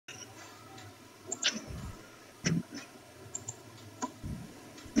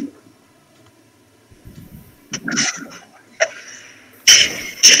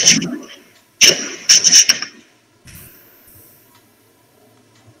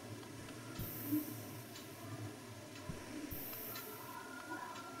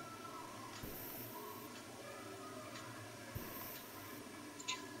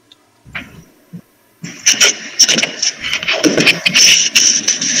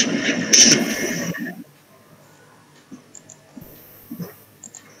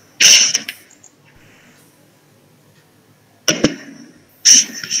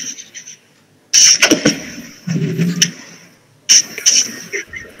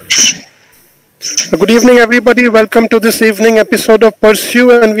Good evening, everybody. Welcome to this evening episode of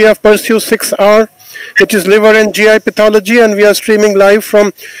Pursue, and we have Pursue 6R, which is liver and GI pathology, and we are streaming live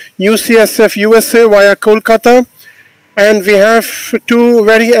from UCSF USA via Kolkata. And we have two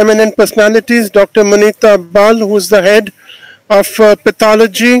very eminent personalities, Dr. Munita Bal, who is the head of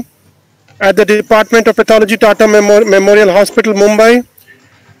pathology at the Department of Pathology, Tata Memorial Hospital, Mumbai,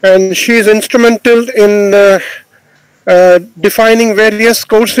 and she is instrumental in defining various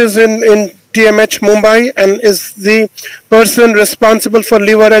courses in TMH Mumbai, and is the person responsible for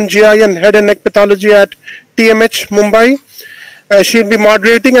liver and GI and head and neck pathology at TMH Mumbai. She'll be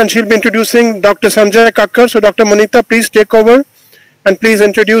moderating and she'll be introducing Dr. Sanjay Kakar. So Dr. Munita, please take over and please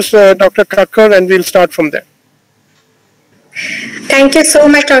introduce Dr. Kakar, and we'll start from there. Thank you so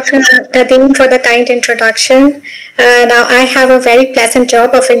much, Dr. Nadeem, for the kind introduction. Now, I have a very pleasant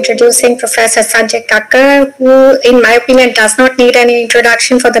job of introducing Professor Sanjay Kakar, who, in my opinion, does not need any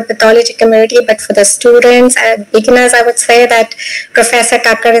introduction for the pathology community, but for the students and beginners, I would say that Professor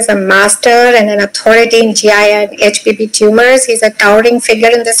Kakar is a master and an authority in GI and HPB tumors. He's a towering figure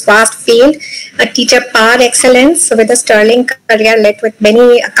in this vast field, a teacher par excellence with a sterling career lit with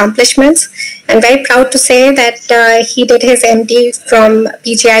many accomplishments. I'm very proud to say that he did his MD from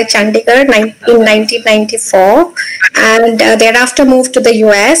PGI Chandigarh in 1994, and thereafter moved to the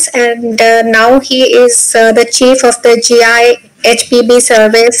US, and now he is the chief of the GI HPB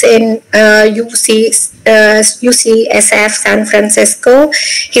service in UCSF San Francisco.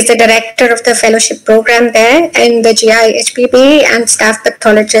 He's the director of the fellowship program there in the GI HPB and staff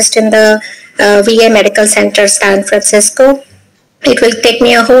pathologist in the VA Medical Center San Francisco. It will take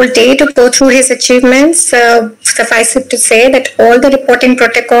me a whole day to go through his achievements. Suffice it to say that all the reporting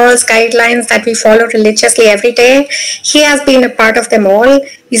protocols, guidelines that we follow religiously every day, he has been a part of them all.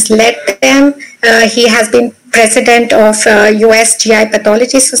 He's led them. He has been president of US GI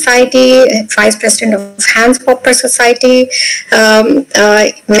Pathology Society, vice president of Hans Popper Society,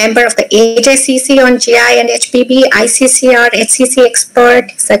 member of the AJCC on GI and HPB, ICCR, HCC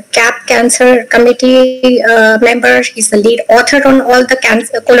expert. He's a CAP Cancer Committee member. He's the lead author on all the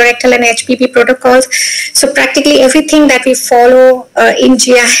colorectal and HPB protocols. So practically everything that we follow in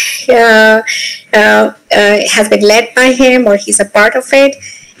GI has been led by him, or he's a part of it.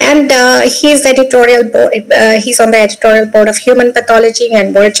 And he's editorial board. He's on the editorial board of Human Pathology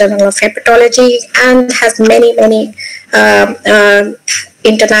and World Journal of Hepatology, and has many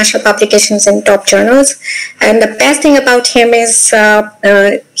international publications in top journals. And the best thing about him is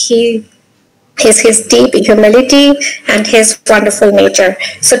his deep humility and his wonderful nature.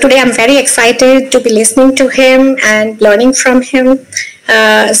 So today I'm very excited to be listening to him and learning from him.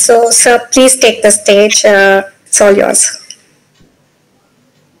 So sir, please take the stage. It's all yours.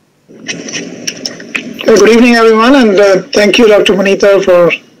 Good evening, everyone, and thank you, Dr. Munita,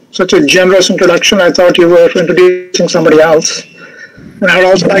 for such a generous introduction. I thought you were introducing somebody else. And I would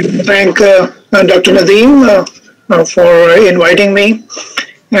also like to thank Dr. Nadeem for inviting me.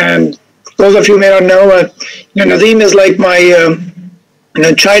 And those of you may not know, Nadeem is like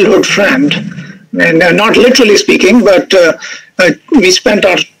my childhood friend, and not literally speaking, but we spent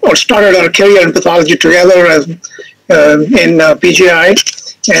started our career in pathology together in PGI.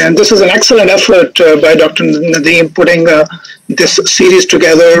 And this is an excellent effort by Dr. Nadeem putting this series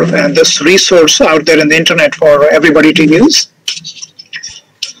together and this resource out there in the internet for everybody to use.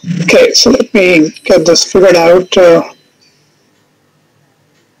 Okay, so let me get this figured out.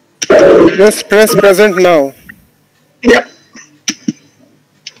 Just press present now. Yeah.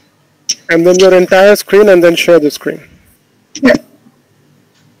 And then your entire screen, and then share the screen. Yeah.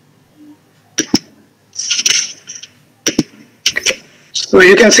 So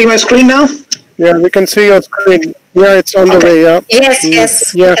you can see my screen now? Yeah, we can see your screen. Yeah, it's on the way, yeah. Yes,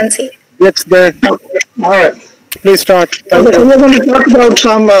 yeah. We can see. It's there. Okay. All right. Please start. We're going to talk about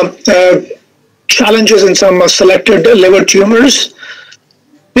some challenges in some selected liver tumors.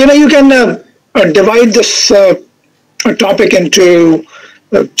 You can divide this topic into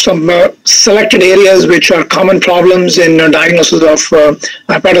some selected areas which are common problems in diagnosis of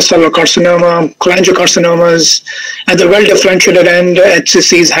hepatocellular carcinoma, cholangiocarcinomas. At the well-differentiated end,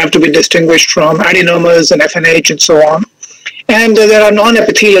 HCCs have to be distinguished from adenomas and FNH and so on. And there are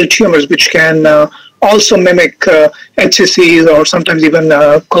non-epithelial tumors which can also mimic HCCs or sometimes even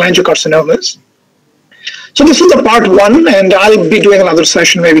cholangiocarcinomas. So this is the part one, and I'll be doing another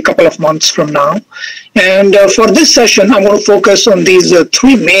session maybe a couple of months from now. And for this session, I'm going to focus on these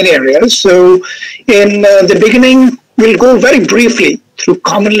three main areas. So in the beginning, we'll go very briefly through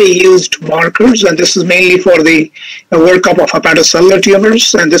commonly used markers, and this is mainly for the workup of hepatocellular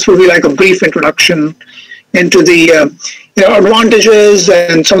tumors. And this will be like a brief introduction into the advantages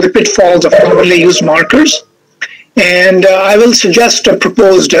and some of the pitfalls of commonly used markers. And I will suggest a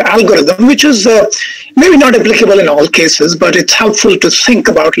proposed algorithm, which is maybe not applicable in all cases, but it's helpful to think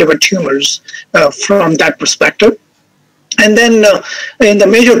about liver tumors from that perspective. And then in the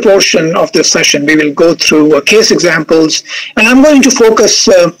major portion of this session, we will go through case examples, and I'm going to focus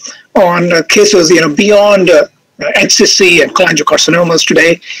on cases beyond HCC and cholangiocarcinomas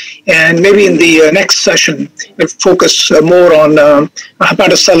today, and maybe in the next session we'll focus more on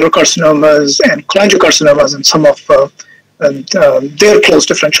hepatocellular carcinomas and cholangiocarcinomas and some of their close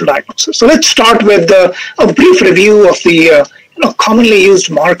differential diagnosis. So let's start with a brief review of the commonly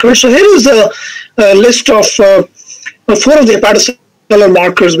used markers. So here is a list of 4 of the hepatocellular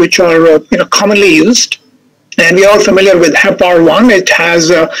markers which are commonly used. And we are all familiar with HepAR1. It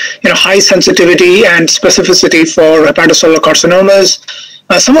has high sensitivity and specificity for hepatocellular carcinomas.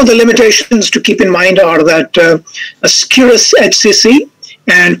 Some of the limitations to keep in mind are that a serous HCC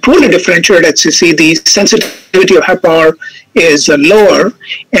and poorly differentiated HCC, the sensitivity of HepAR is lower.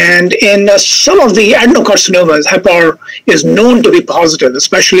 And in some of the adenocarcinomas, HepAR is known to be positive,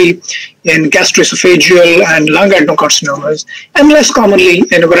 especially in gastroesophageal and lung adenocarcinomas, and less commonly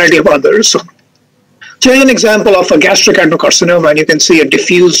in a variety of others. So here's an example of a gastric adenocarcinoma, and you can see a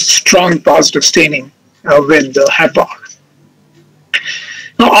diffuse, strong positive staining with HepAR.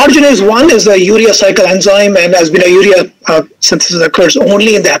 Now, arginase 1 is a urea cycle enzyme, and as we know, urea synthesis occurs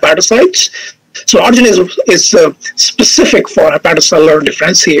only in the hepatocytes. So arginase is specific for hepatocellular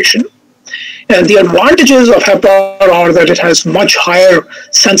differentiation. And the advantages of HepAR are that it has much higher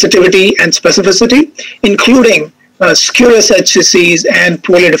sensitivity and specificity, including serous HCCs and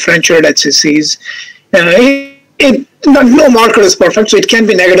poorly differentiated HCCs. No marker is perfect, so it can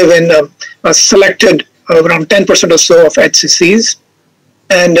be negative in selected around 10% or so of HCCs,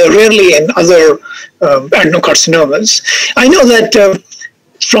 and rarely in other adenocarcinomas. I know that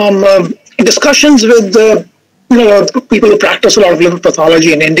from discussions with people who practice a lot of liver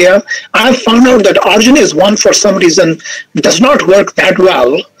pathology in India, I have found out that arginase 1 for some reason does not work that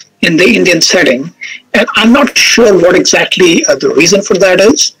well in the Indian setting. And I'm not sure what exactly the reason for that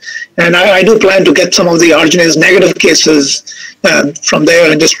is. And I do plan to get some of the arginase negative cases from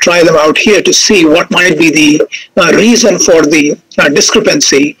there and just try them out here to see what might be the reason for the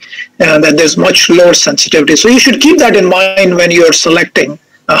discrepancy, that there's much lower sensitivity. So you should keep that in mind when you're selecting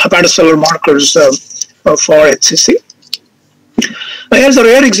hepatocellular markers for HCC. Here's a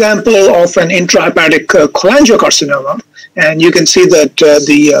rare example of an intrahepatic cholangiocarcinoma. And you can see that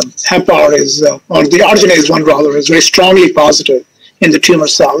the HepAR is, or the arginase 1 rather, is very strongly positive in the tumor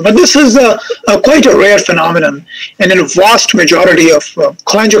cell. But this is quite a rare phenomenon, and in a vast majority of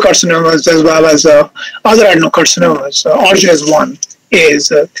cholangiocarcinomas as well as other adenocarcinomas, arginase 1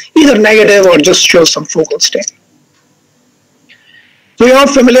 is either negative or just shows some focal stain. We are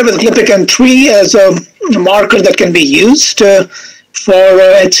familiar with glypican-3 as a marker that can be used for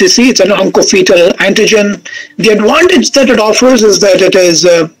HCC. It's an oncofetal antigen. The advantage that it offers is that it is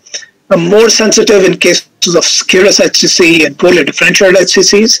more sensitive in cases of serous HCC and poorly differentiated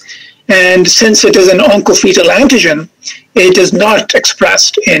HCCs. And since it is an oncofetal antigen, it is not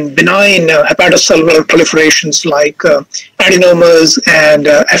expressed in benign hepatocellular proliferations like adenomas and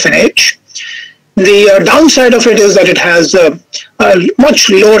FNH. The downside of it is that it has a much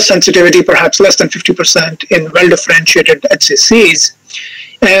lower sensitivity, perhaps less than 50% in well-differentiated HCCs.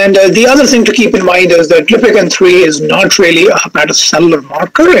 And the other thing to keep in mind is that glypican-3 is not really a hepatocellular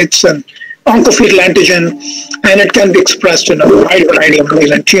marker. It's an oncofetal antigen, and it can be expressed in a wide variety of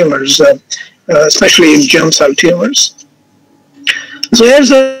malignant tumors, especially in germ cell tumors. So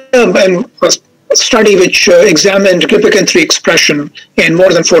here's a study which examined glypican-3 expression in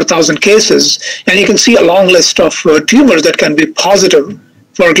more than 4,000 cases, and you can see a long list of tumors that can be positive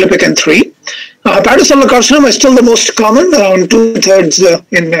for glypican-3. Hepatocellular carcinoma is still the most common, around 2/3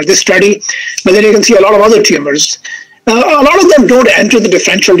 in this study, but then you can see a lot of other tumors. A lot of them don't enter the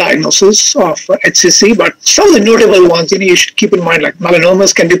differential diagnosis of HCC, but some of the notable ones, you should keep in mind, like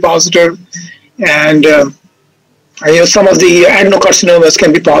melanomas can be positive, and some of the adenocarcinomas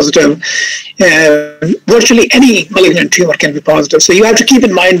can be positive. Virtually any malignant tumor can be positive. So you have to keep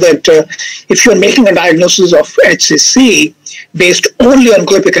in mind that if you're making a diagnosis of HCC based only on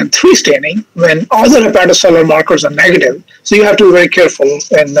glypican-3 staining, when other hepatocellular markers are negative, so you have to be very careful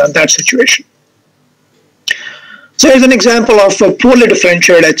in that situation. So here's an example of a poorly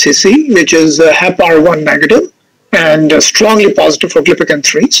differentiated HCC, which is HepAR1 negative and strongly positive for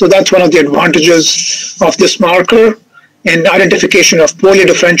glypican-3. So that's one of the advantages of this marker in identification of poorly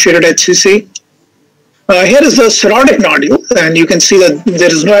differentiated HCC. Here is a cirrhotic nodule, and you can see that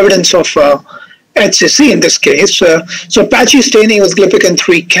there is no evidence of HCC in this case. So patchy staining with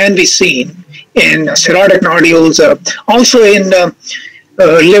glypican-3 can be seen in cirrhotic nodules, also in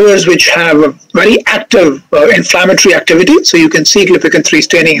livers which have very active inflammatory activity. So you can see glypican-3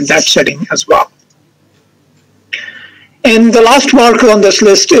 staining in that setting as well. And the last marker on this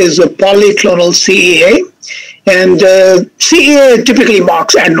list is polyclonal CEA. And CEA typically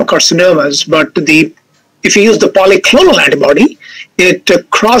marks adenocarcinomas, but if you use the polyclonal antibody, it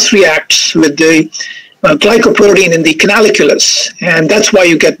cross-reacts with the glycoprotein in the canaliculus. And that's why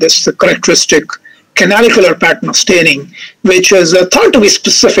you get this characteristic canalicular pattern of staining, which is thought to be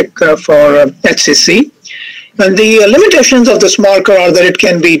specific for HCC. And the limitations of this marker are that it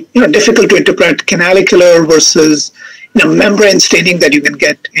can be difficult to interpret canalicular versus membrane staining that you can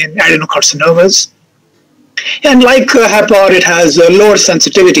get in adenocarcinomas. And like Hepar, it has lower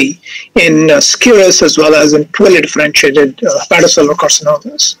sensitivity in squamous as well as in poorly differentiated hepatocellular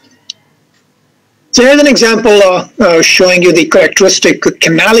carcinomas. So here's an example showing you the characteristic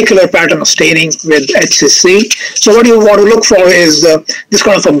canalicular pattern of staining with HCC. So what you want to look for is this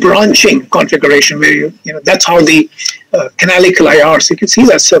kind of a branching configuration where that's how the canaliculi are. So you can see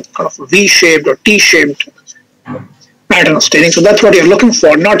that's a kind of a V-shaped or T-shaped pattern of staining. So that's what you're looking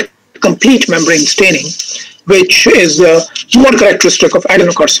for, not complete membrane staining, which is more characteristic of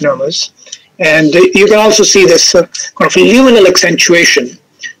adenocarcinomas. And you can also see this kind of luminal accentuation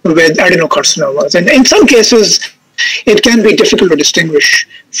with adenocarcinomas. And in some cases, it can be difficult to distinguish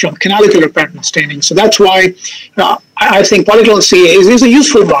from canalicular pattern of staining. So that's why I think polyclonal CA is a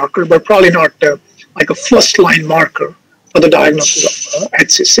useful marker, but probably not like a first-line marker for the diagnosis of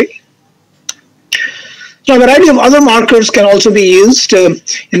HCC. So a variety of other markers can also be used. And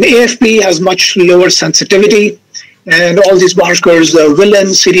the AFP has much lower sensitivity, and all these markers, Willen,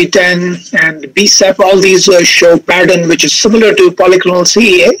 CD10, and BSEP, all these show pattern which is similar to polyclonal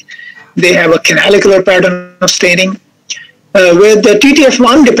CEA. They have a canalicular pattern of staining. With the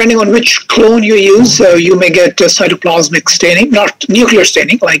TTF1, depending on which clone you use, you may get cytoplasmic staining, not nuclear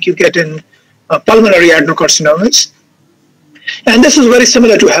staining like you get in pulmonary adenocarcinomas. And this is very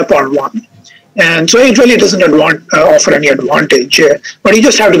similar to HEPAR1. And so it really doesn't offer any advantage, but you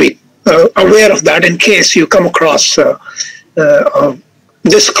just have to be aware of that in case you come across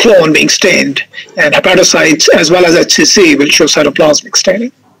this clone being stained, and hepatocytes as well as HCC will show cytoplasmic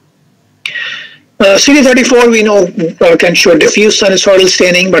staining. CD34 we know can show diffuse sinusoidal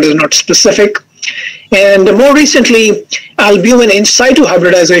staining, but is not specific. And more recently, albumin in situ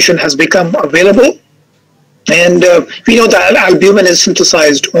hybridization has become available. And we know that albumin is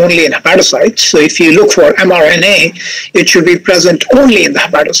synthesized only in hepatocytes. So if you look for mRNA, it should be present only in the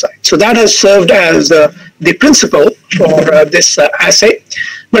hepatocyte. So that has served as the principle for this assay.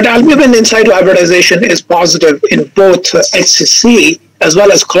 But albumin in situ hybridization is positive in both HCC as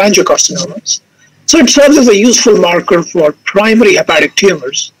well as cholangiocarcinomas. So it serves as a useful marker for primary hepatic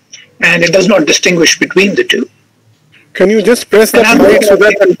tumors, and it does not distinguish between the two. Can you just press that right so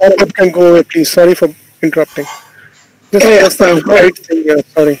that the pop-up can go away, please? Sorry for interrupting. Just press the right thing here,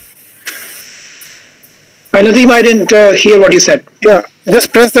 sorry. Nadeem, I didn't hear what you said. Yeah,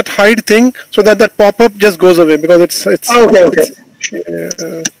 just press that hide thing so that that pop-up just goes away, because it's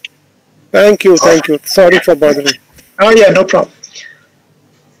okay. Thank you. Sorry for bothering. Oh yeah, no problem.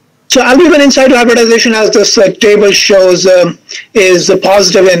 So albumin in situ hybridization, as this table shows, is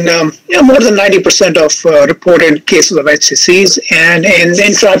positive in more than 90% of reported cases of HCCs, and in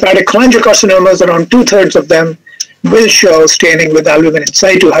intrahepatic cholangiocarcinomas, around 2/3 of them will show staining with albumin in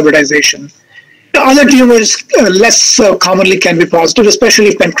situ hybridization. Other tumors less commonly can be positive,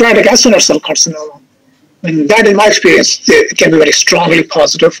 especially pancreatic acinar cell carcinoma. And that, in my experience, it can be very strongly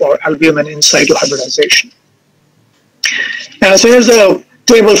positive for albumin in situ hybridization. So here's a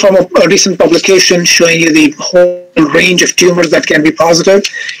table from a recent publication showing you the whole range of tumors that can be positive.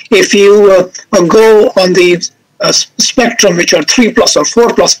 If you go on the spectrum, which are 3+ or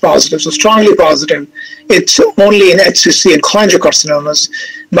 4+ positive, so strongly positive, it's only in HCC and cholangiocarcinomas,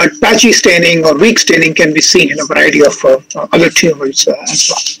 but patchy staining or weak staining can be seen in a variety of other tumors as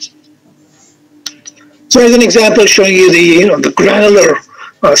well. So here's an example showing you the granular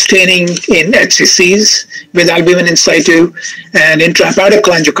staining in HCCs with albumin in situ and intrahepatic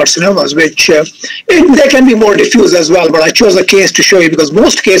cholangiocarcinomas, which they can be more diffuse as well, but I chose a case to show you because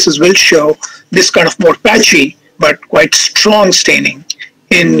most cases will show this kind of more patchy but quite strong staining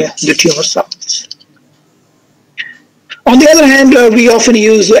in the tumor cells. On the other hand, we often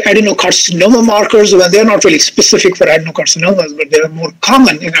use adenocarcinoma markers when they're not really specific for adenocarcinomas, but they're more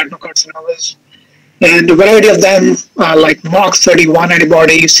common in adenocarcinomas. And a variety of them, like MOX31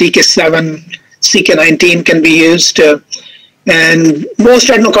 antibody, CK7, CK19 can be used. And most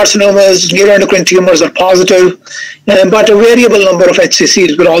adenocarcinomas, neuroendocrine tumors are positive, but a variable number of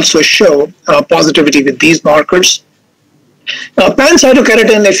HCCs will also show positivity with these markers.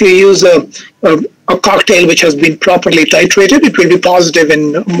 Pancytokeratin, if you use a cocktail which has been properly titrated, it will be positive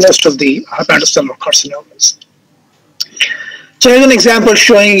in most of the hepatocellular carcinomas. So here's an example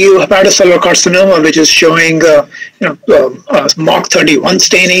showing you hepatocellular carcinoma, which is showing MOC31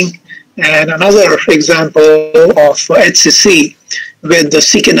 staining, and another example of HCC with the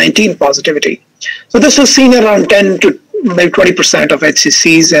CK19 positivity. So this is seen around 10 to maybe 20% of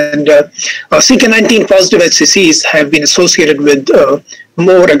HCCs, and CK19 positive HCCs have been associated with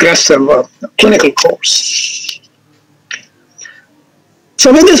more aggressive clinical course.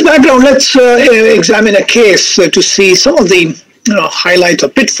 So with this background, let's examine a case to see some of the highlights or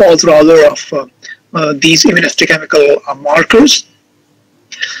pitfalls rather of these immunohistochemical markers.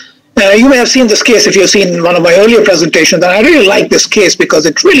 You may have seen this case if you've seen one of my earlier presentations, and I really like this case because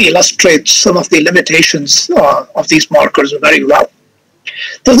it really illustrates some of the limitations of these markers very well.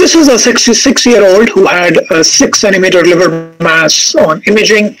 So this is a 66-year-old who had a 6-centimeter liver mass on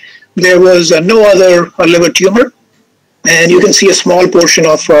imaging. There was no other liver tumor, and you can see a small portion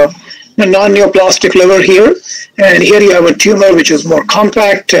of non-neoplastic liver here. And here you have a tumor which is more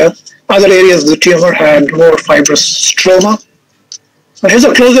compact. Other areas of the tumor had more fibrous stroma. Here's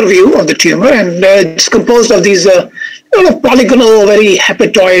a closer view of the tumor, and it's composed of these polygonal, very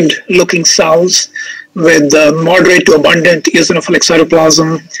hepatoid-looking cells with moderate to abundant eosinophilic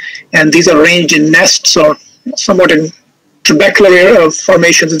cytoplasm, and these are arranged in nests or somewhat in trabecular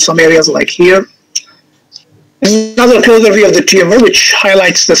formations in some areas like here. Another closer view of the tumor, which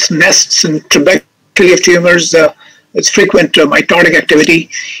highlights this nests and trabecular tumors. It's frequent mitotic activity,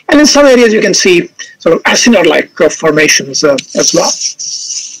 and in some areas you can see sort of acinar-like formations as well.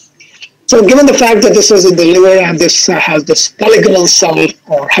 So given the fact that this is in the liver and this has this polygonal cell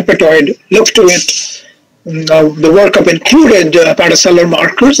or hepatoid look to it, the workup included hepatocellular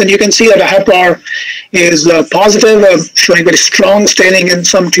markers, and you can see that a HEPAR is positive, showing very strong staining in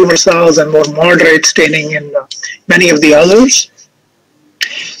some tumor cells and more moderate staining in many of the others.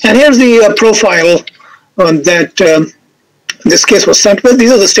 And here's the profile that this case was sent with.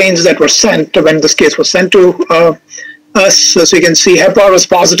 These are the stains that were sent when this case was sent to us. So you can see HEPAR was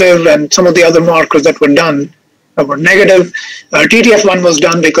positive, and some of the other markers that were done were negative. TTF1 was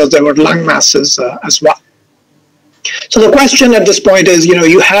done because there were lung masses as well. So the question at this point is,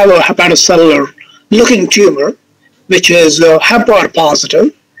 you have a hepatocellular looking tumor, which is HEPAR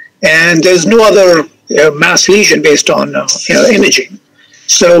positive, and there's no other mass lesion based on imaging.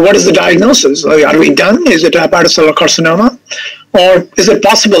 So what is the diagnosis? Are we done? Is it a hepatocellular carcinoma? Or is it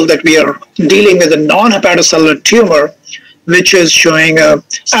possible that we are dealing with a non-hepatocellular tumor, which is showing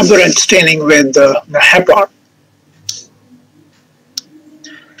aberrant staining with HEPAR?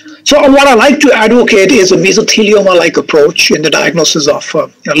 So what I like to advocate is a mesothelioma-like approach in the diagnosis of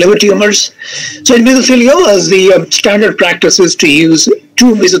liver tumors. So in mesotheliomas, the standard practice is to use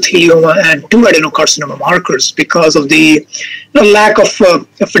 2 mesothelioma and 2 adenocarcinoma markers because of the lack of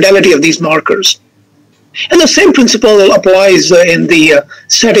fidelity of these markers. And the same principle applies in the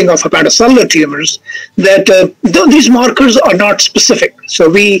setting of hepatocellular tumors, that these markers are not specific. So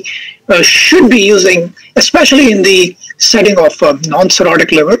we should be using, especially in the setting of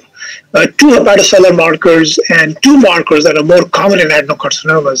non-cirrhotic liver, 2 hepatocellular markers and 2 markers that are more common in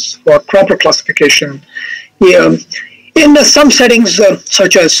adenocarcinomas for proper classification. In some settings,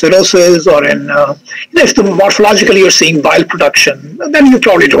 such as cirrhosis, or in if morphologically you're seeing bile production, then you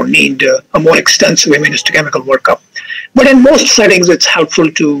probably don't need a more extensive immunohistochemical workup. But in most settings, it's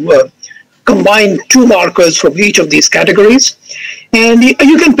helpful to combine 2 markers from each of these categories. And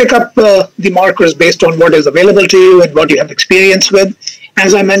you can pick up the markers based on what is available to you and what you have experience with.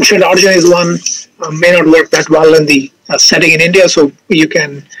 As I mentioned, arginase 1 may not work that well in the setting in India, so you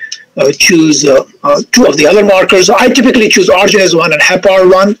can choose 2 of the other markers. I typically choose arginase 1 and HEPAR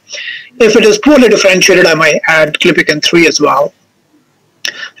 1. If it is poorly differentiated, I might add Clipican 3 as well.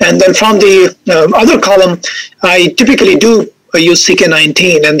 And then from the other column, I typically do use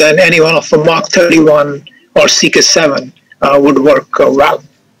CK19, and then any one of the MOC31 or CK7 would work well.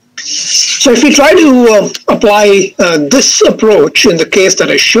 So if we try to apply this approach in the case that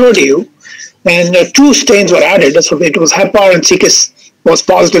I showed you, and 2 stains were added, so it was HEPAR and CK was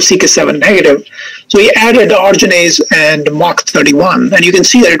positive, CK7 negative. So we added arginase and MOC31, and you can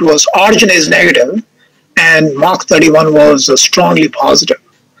see that it was arginase negative, and MOC31 was strongly positive.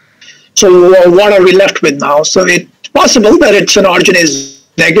 So what are we left with now? So it's possible that it's an arginase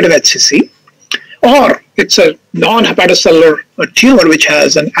negative HCC, or it's a non-hepatocellular tumor which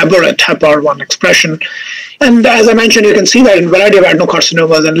has an aberrant HEPR1 expression. And as I mentioned, you can see that in a variety of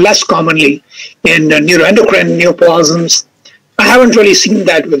adenocarcinomas and less commonly in neuroendocrine neoplasms. I haven't really seen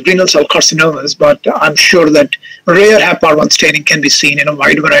that with renal cell carcinomas, but I'm sure that rare HEPR1 staining can be seen in a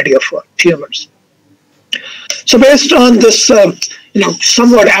wide variety of tumors. So based on this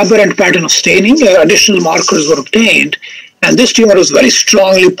somewhat aberrant pattern of staining, additional markers were obtained, and this tumor was very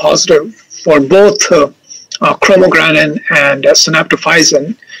strongly positive for both chromogranin and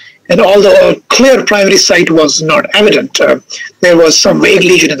synaptophysin. And although a clear primary site was not evident, there was some vague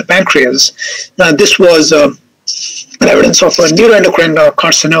lesion in the pancreas. This was evidence of a neuroendocrine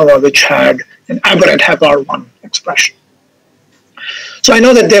carcinoma which had an aberrant HEPR1 expression. So I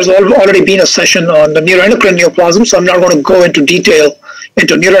know that there's already been a session on the neuroendocrine neoplasm, so I'm not going to go into detail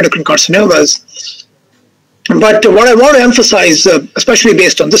into neuroendocrine carcinomas. But what I want to emphasize, especially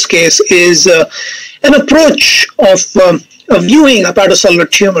based on this case, is an approach of viewing hepatocellular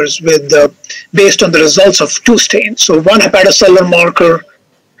tumors based on the results of two stains. So one hepatocellular marker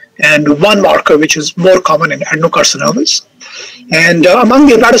and one marker which is more common in adenocarcinomas. And among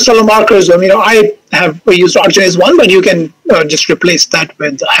the hepatocellular markers, I have used arginase 1, but you can just replace that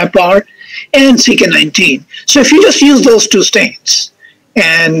with HEPR and CK19. So if you just use those two stains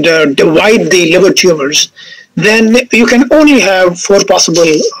and divide the liver tumors, then you can only have 4 possible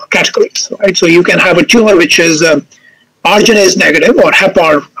categories, right? So you can have a tumor which is arginase negative or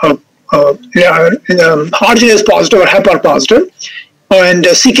HEPR, arginase positive or HEPR positive, and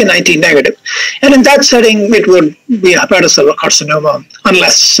CK19 negative. And in that setting, it would be a hepatocellular carcinoma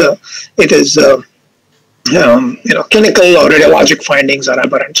unless it is, clinical or radiologic findings are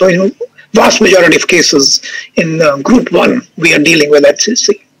aberrant. So in vast majority of cases in group 1, we are dealing with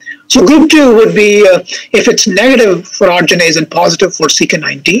HCC. So group 2 would be if it's negative for arginase and positive for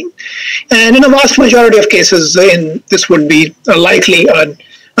CK19. And in a vast majority of cases, this would be likely a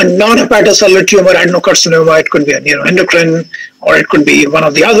non-hepatocellular tumor adenocarcinoma. It could be a neuroendocrine, or it could be one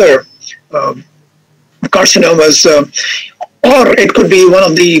of the other carcinomas, or it could be one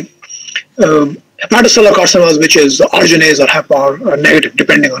of the hepatocellular carcinomas, which is arginase or HEPR negative,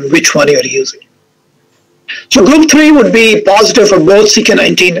 depending on which one you're using. So group 3 would be positive for both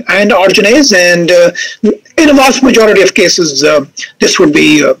CK19 and arginase, and in a vast majority of cases, this would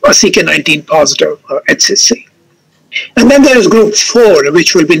be a CK19 positive HCC. And then there is group 4,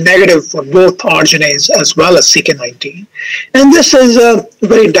 which will be negative for both arginase as well as CK19. And this is a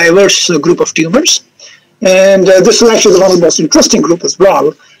very diverse group of tumors. And this is actually one of the most interesting group as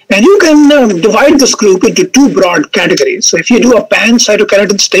well. And you can divide this group into 2 broad categories. So if you do a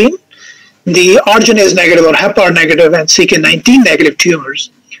pan-cytokeratin stain, the arginase negative or HEPR negative and CK19 negative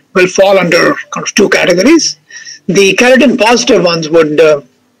tumors will fall under kind of 2 categories. The keratin positive ones would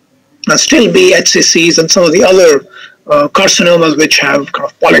still be HCCs and some of the other carcinomas which have kind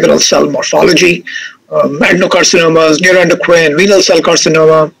of polygonal cell morphology, adenocarcinomas, neuroendocrine, renal cell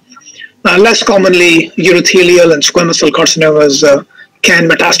carcinoma. Less commonly, urothelial and squamous cell carcinomas can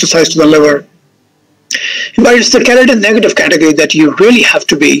metastasize to the liver. But it's the keratin negative category that you really have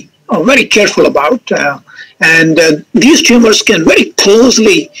to be very careful about. These tumors can very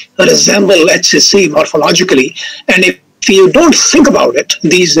closely resemble HCC morphologically. And if you don't think about it,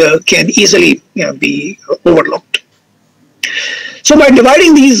 these can easily be overlooked. So by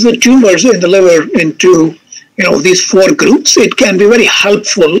dividing these tumors in the liver into these 4 groups, it can be very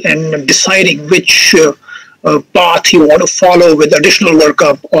helpful in deciding which path you want to follow with additional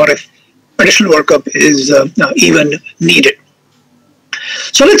workup, or if additional workup is even needed.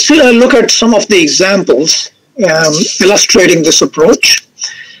 So let's look at some of the examples illustrating this approach.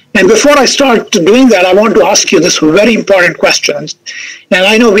 And before I start doing that, I want to ask you this very important question. And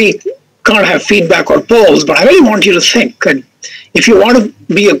I know we can't have feedback or polls, but I really want you to think. And if you want to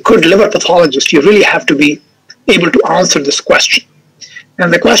be a good liver pathologist, you really have to be able to answer this question.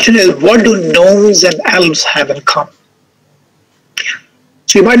 And the question is, what do gnomes and elves have in common?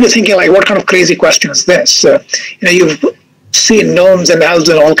 So you might be thinking, like, what kind of crazy question is this? You've seen gnomes and elves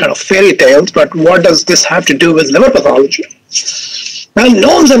in all kind of fairy tales, but what does this have to do with liver pathology? Well,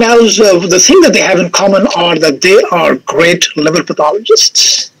 gnomes and elves, the thing that they have in common are that they are great liver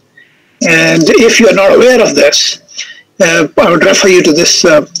pathologists. And if you're not aware of this, I would refer you to this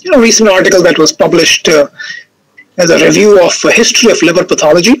recent article that was published as a review of history of liver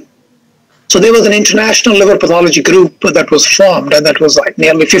pathology. So there was an international liver pathology group that was formed, and that was like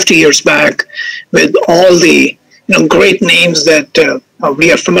nearly 50 years back, with all the great names that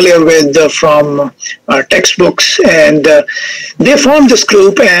we are familiar with from our textbooks. And they formed this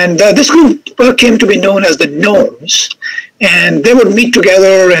group, and this group came to be known as the gnomes. And they would meet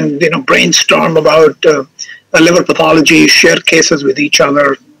together and brainstorm about liver pathology, share cases with each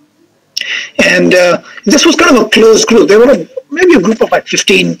other. And this was kind of a closed group. They were maybe a group of like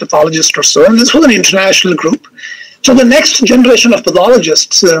 15 pathologists or so, and this was an international group. So the next generation of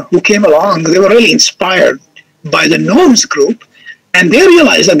pathologists who came along, they were really inspired by the gnomes group, and they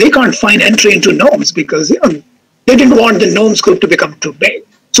realized that they can't find entry into gnomes because they didn't want the gnomes group to become too big.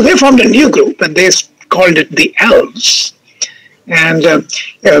 So they formed a new group, and they called it the elves. And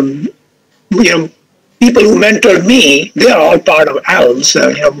people who mentored me, they are all part of elves.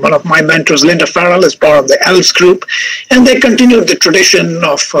 One of my mentors, Linda Farrell, is part of the elves group, and they continued the tradition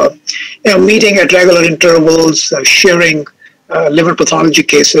of meeting at regular intervals, sharing liver pathology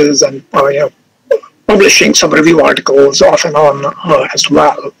cases, and publishing some review articles off and on as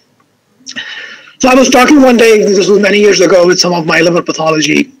well. So I was talking one day, this was many years ago, with some of my liver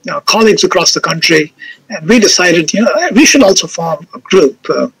pathology colleagues across the country, and we decided, we should also form a group.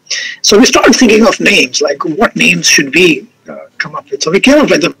 So we started thinking of names, like what names should we come up with. So we came up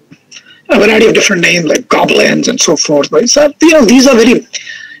with a variety of different names, like goblins and so forth. But so, these are very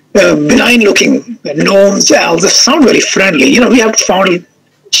benign-looking gnomes, elves. They sound very friendly. We have to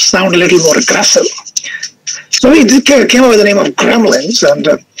sound a little more aggressive. So we came up with the name of gremlins,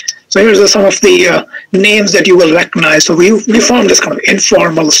 and so here's some of the names that you will recognize. So we formed this kind of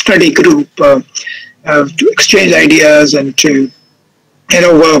informal study group to exchange ideas and to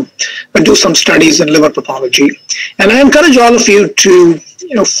do some studies in liver pathology. And I encourage all of you to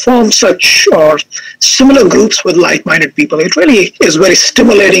form such or similar groups with like-minded people. It really is very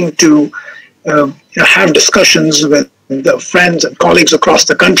stimulating to have discussions with the friends and colleagues across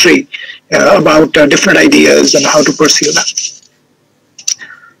the country about different ideas and how to pursue them.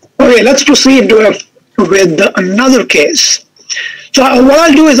 Okay, let's proceed with another case. So what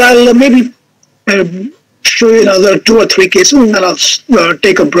I'll do is I'll maybe show you another 2 or 3 cases, and then I'll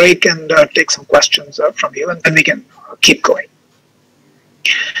take a break and take some questions from you, and then we can keep going.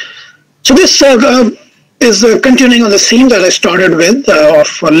 So this is continuing on the theme that I started with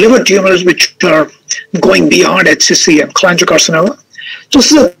of liver tumors which are going beyond HCC and cholangiocarcinoma. So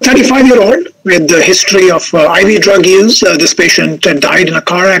this is a 35-year-old with a history of IV drug use. This patient died in a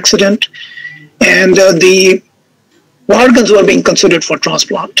car accident, and the organs were being considered for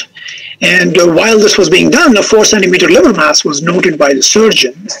transplant. And while this was being done, a 4-centimeter liver mass was noted by the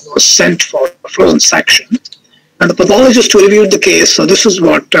surgeon and was sent for frozen section. And the pathologist who reviewed the case, so this is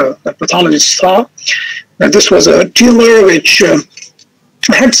what the pathologist saw, that this was a tumor which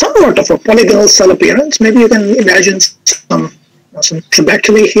had somewhat of a polygonal cell appearance. Maybe you can imagine some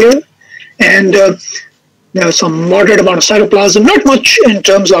trabeculae here, and some moderate amount of cytoplasm, not much in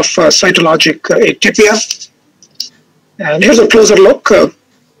terms of cytologic atypia. And here's a closer look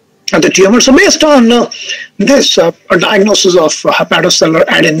at the tumor. So based on this, a diagnosis of hepatocellular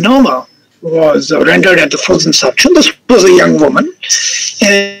adenoma was rendered at the frozen section. This was a young woman,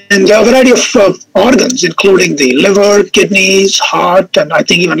 and a variety of organs, including the liver, kidneys, heart, and I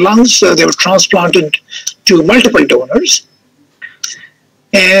think even lungs, they were transplanted to multiple donors.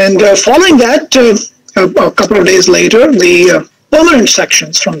 And following that, a couple of days later, the permanent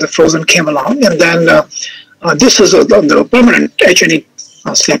sections from the frozen came along, and then this is the permanent H&E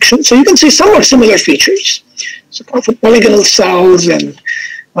section. So you can see somewhat similar features. So polygonal cells and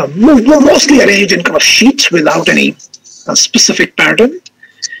mostly arranged in kind of sheets without any specific pattern.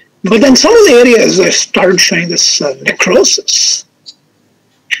 But then some of the areas started showing this necrosis.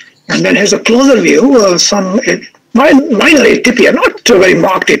 And then here's a closer view, some minor atypia, not very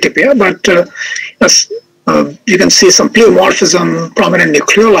marked atypia, but you can see some pleomorphism, prominent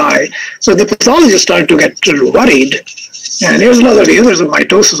nucleoli. So the pathologist started to get worried. And here's another view, there's a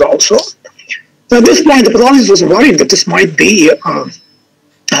mitosis also. So at this point, the pathologist was worried that this might be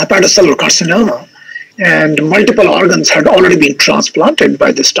hepatocellular carcinoma, and multiple organs had already been transplanted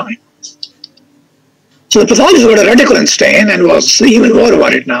by this time. So the pathologist got a reticulin stain and was even more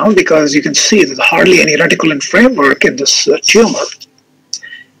worried now, because you can see there's hardly any reticulin framework in this tumor.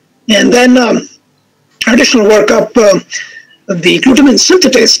 And then additional workup, the glutamine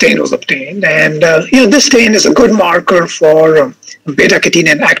synthetase stain was obtained, and this stain is a good marker for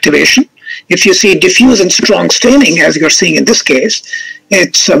beta-catenin activation. If you see diffuse and strong staining, as you're seeing in this case,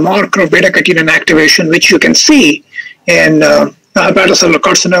 it's a marker of beta-catenin activation, which you can see in hepatocellular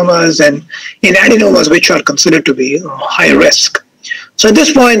carcinomas and in adenomas, which are considered to be high risk. So at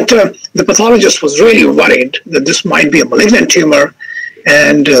this point, the pathologist was really worried that this might be a malignant tumor,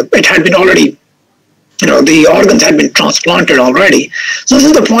 and it had been already the organs had been transplanted already. So this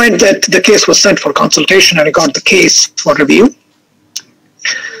is the point that the case was sent for consultation, and I got the case for review.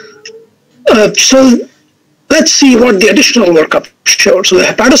 So let's see what the additional workup showed. So the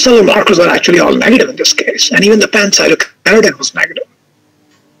hepatocellular markers are actually all negative in this case, and even the pan-cytokeratin was negative.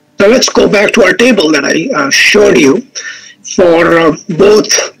 So let's go back to our table that I showed you for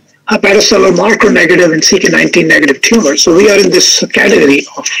both hepatocellular marker negative and CK19 negative tumors. So we are in this category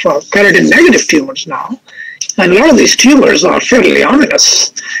of keratin negative tumors now. And a lot of these tumors are fairly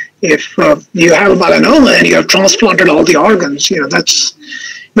ominous. If you have a melanoma and you have transplanted all the organs, that's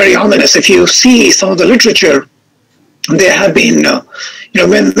very ominous. If you see some of the literature, there have been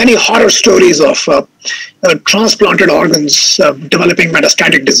many horror stories of transplanted organs developing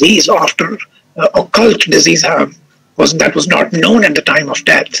metastatic disease after occult disease that was not known at the time of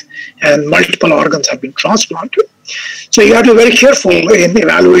death, and multiple organs have been transplanted. So you have to be very careful in the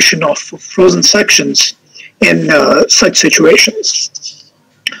evaluation of frozen sections in such situations.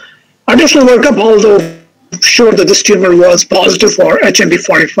 Additional workup, although showed that this tumor was positive for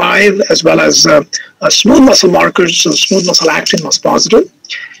HMB45 as well as smooth muscle markers, so smooth muscle actin was positive.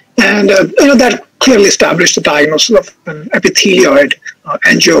 And that clearly established the diagnosis of an epithelioid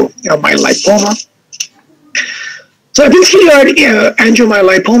angiomyolipoma. So epithelioid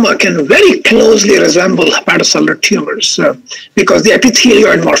angiomyolipoma can very closely resemble hepatocellular tumors because the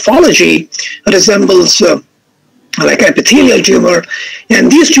epithelioid morphology resembles like epithelial tumor,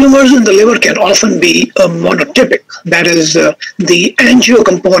 and these tumors in the liver can often be monotypic. That is, the angio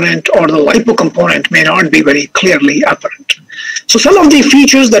component or the lipo component may not be very clearly apparent. So some of the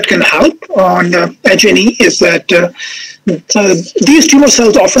features that can help on H&E is that these tumor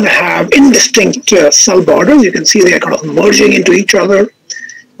cells often have indistinct cell borders. You can see they are kind of merging into each other,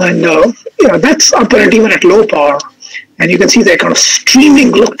 and that's apparent even at low power. And you can see they kind of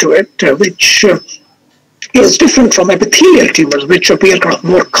streaming look to it, which is different from epithelial tumors, which appear kind of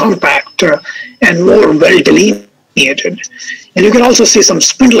more compact and more well delineated. And you can also see some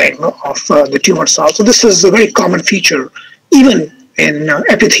spindling of the tumor cells. So this is a very common feature, even in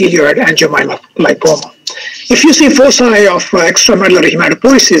epithelioid angiomyolipoma. If you see foci of extramedullary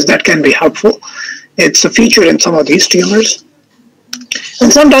hematopoiesis, that can be helpful. It's a feature in some of these tumors.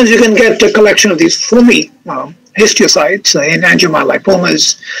 And sometimes you can get a collection of these foamy histiocytes in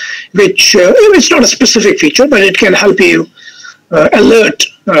angiomyolipomas, which it's not a specific feature, but it can help you alert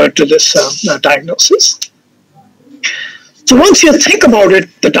to this diagnosis. So once you think about it,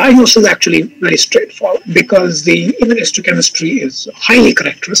 the diagnosis is actually very straightforward because the immunohistochemistry is highly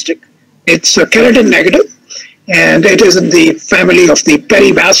characteristic. It's keratin negative, and it is in the family of the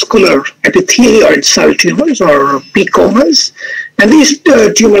perivascular epithelioid cell tumors or Pgimer. And these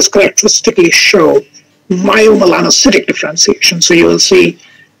tumors characteristically show myomelanocytic differentiation. So you will see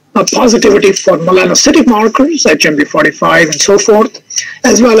a positivity for melanocytic markers, HMB45 and so forth,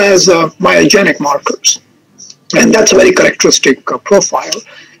 as well as myogenic markers. And that's a very characteristic profile.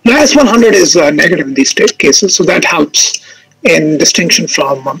 Now, S100 is negative in these cases, so that helps in distinction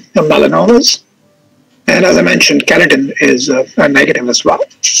from melanomas. And as I mentioned, keratin is negative as well.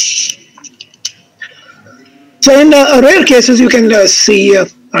 So in rare cases, you can see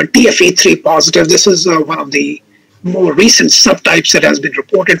TFE3 positive. This is one of the more recent subtypes that has been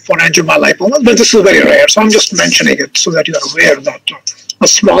reported for angiomyolipoma, but this is very rare. So I'm just mentioning it so that you are aware that a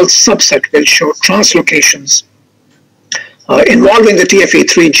small subset will show translocations involving the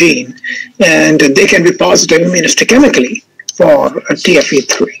TFE3 gene, and they can be positive immunohistochemically for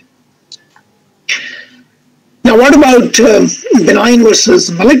TFE3. Now, what about benign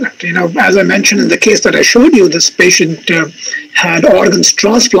versus malignant? As I mentioned in the case that I showed you, this patient had organs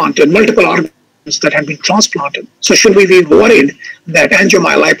transplanted, multiple organs that had been transplanted. So should we be worried that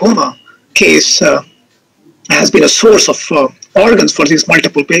angiomyolipoma case has been a source of organs for these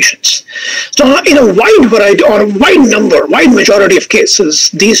multiple patients? So in a wide variety or wide majority of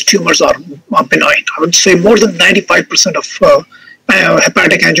cases, these tumors are benign. I would say more than 95% of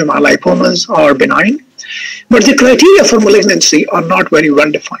hepatic angiomyolipomas are benign. But the criteria for malignancy are not very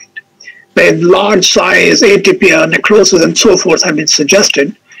well defined. The large size, atypia, necrosis, and so forth have been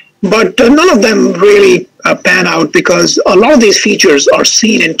suggested, but none of them really pan out because a lot of these features are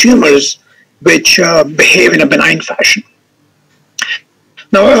seen in tumors which behave in a benign fashion.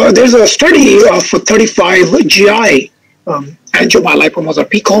 Now, there's a study of 35 GI angiomyolipomas or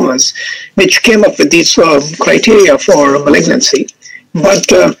Pgimer, which came up with these criteria for malignancy. But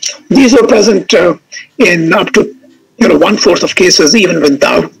these are present in up to 1/4 of cases, even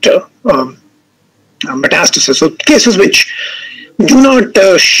without metastasis. So cases which do not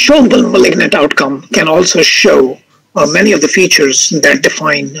show malignant outcome can also show many of the features that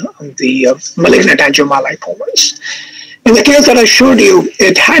define the malignant angiomyolipomas. In the case that I showed you,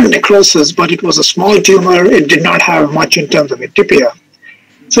 it had necrosis, but it was a small tumor. It did not have much in terms of atypia.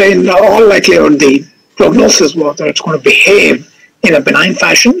 So in all likelihood, the prognosis was that it's going to behave in a benign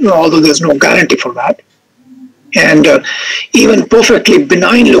fashion, although there's no guarantee for that. And even perfectly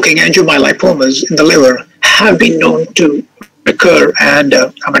benign-looking angiomyolipomas in the liver have been known to recur and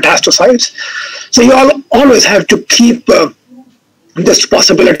metastasize. So you always have to keep this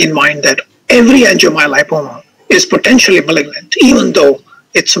possibility in mind that every angiomyolipoma is potentially malignant, even though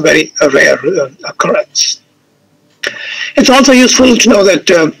it's a very rare occurrence. It's also useful to know that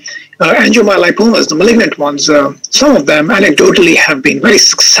angiomyolipomas, the malignant ones, some of them anecdotally have been very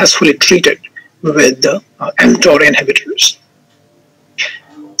successfully treated with mTOR inhibitors.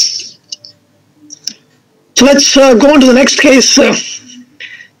 So let's go on to the next case.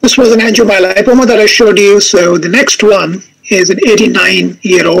 This was an angiomyolipoma that I showed you. So the next one is an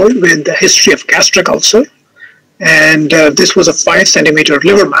 89-year-old with a history of gastric ulcer. And this was a 5-centimeter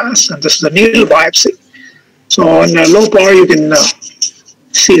liver mass, and this is a needle biopsy. So on low power, you can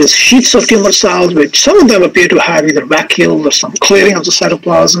see the sheets of tumor cells, which some of them appear to have either vacuole or some clearing of the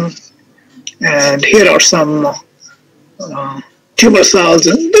cytoplasm. And here are some tumor cells.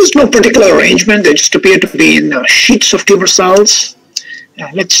 And there's no particular arrangement. They just appear to be in sheets of tumor cells.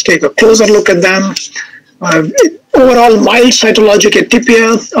 And let's take a closer look at them. Overall, mild cytologic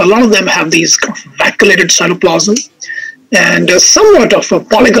atypia. A lot of them have these vacuolated cytoplasm and somewhat of a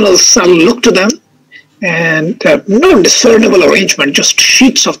polygonal cell look to them, and no discernible arrangement, just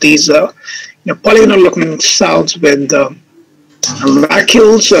sheets of these polygonal-looking cells with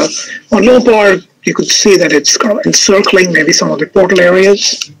vacuoles. On low power, you could see that it's kind of encircling maybe some of the portal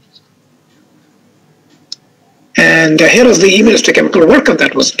areas. And here is the immunohistochemical workup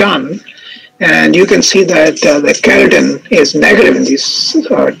that was done. And you can see that the keratin is negative in these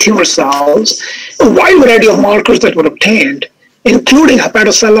tumor cells. A wide variety of markers that were obtained, including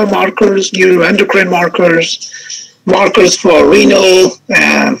hepatocellular markers, neuroendocrine markers, markers for renal,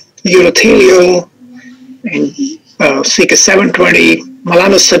 urothelial, and CK720,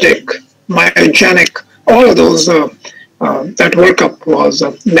 melanocytic, myogenic. All of those, that workup was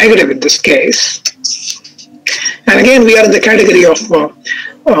negative in this case. And again, we are in the category of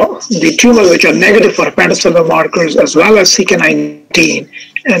the tumors which are negative for hepatocellular markers as well as CK19.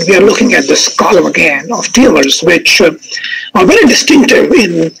 And we are looking at this column again of tumors which are very distinctive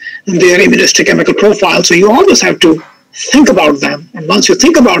in their immunohistochemical profile. So you always have to think about them. And once you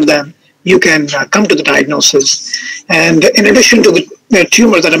think about them, you can come to the diagnosis. And in addition to the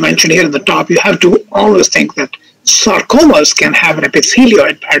tumors that I mentioned here at the top, you have to always think that sarcomas can have an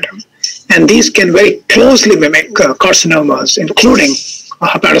epithelioid pattern. And these can very closely mimic carcinomas, including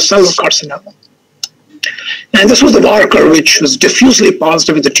hepatocellular carcinoma. And this was the marker which was diffusely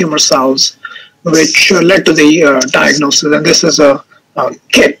positive in the tumor cells, which led to the diagnosis. And this is a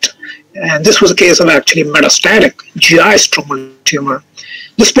kit. And this was a case of actually metastatic GI stromal tumor.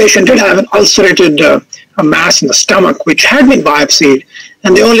 This patient did have an ulcerated mass in the stomach, which had been biopsied,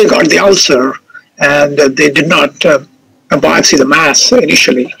 and they only got the ulcer, and they did not biopsy the mass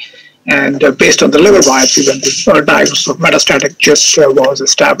initially. And based on the liver biopsy, when the diagnosis of metastatic GIST was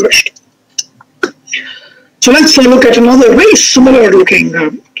established. So let's look at another very similar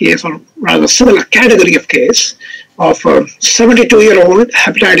looking case, or rather similar category of case, of a 72-year-old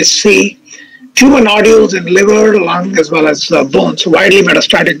hepatitis C, tumor nodules in liver, lung, as well as bones, widely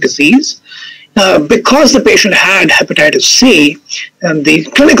metastatic disease. Because the patient had hepatitis C, and the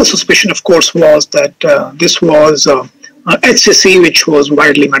clinical suspicion, of course, was that this was HCC, which was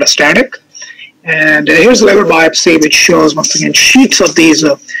widely metastatic. And here's a liver biopsy, which shows, once again, sheets of these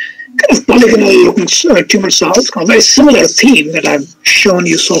kind of polygonal-looking tumor cells, a very similar theme that I've shown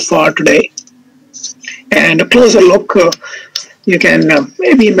you so far today. And a closer look, you can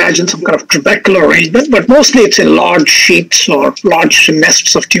maybe imagine some kind of trabecular arrangement, but mostly it's in large sheets or large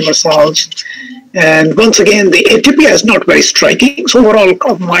nests of tumor cells. And once again, the atypia is not very striking. So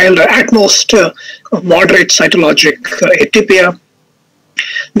overall, mild or at most moderate cytologic atypia.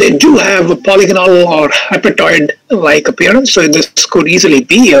 They do have a polygonal or hepatoid-like appearance, so this could easily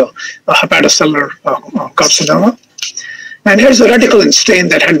be a hepatocellular carcinoma. And here's a reticulin stain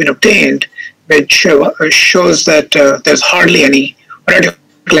that had been obtained, which shows that there's hardly any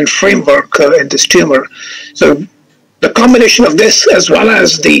reticulin framework in this tumor. So the combination of this, as well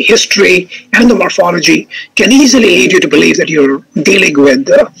as the history and the morphology, can easily lead you to believe that you're dealing with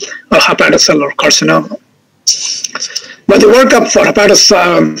a hepatocellular carcinoma. But the workup for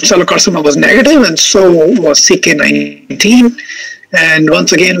hepatocellular carcinoma was negative, and so was CK19. And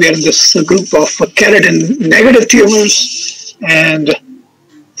once again, we are in this group of keratin-negative tumors, and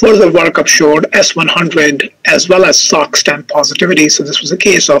further workup showed S100 as well as SOC-STAN positivity. So this was a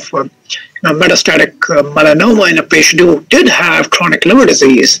case of metastatic melanoma in a patient who did have chronic liver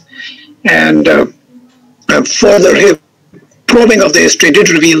disease, and further probing of the history did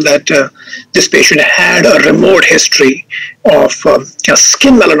reveal that this patient had a remote history of a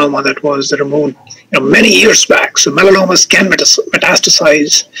skin melanoma that was removed many years back. So melanomas can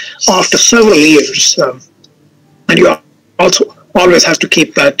metastasize after several years, and you also always have to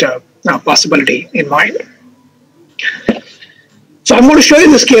keep that possibility in mind. So I'm going to show you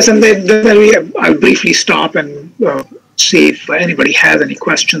this case, and then I'll briefly stop and see if anybody has any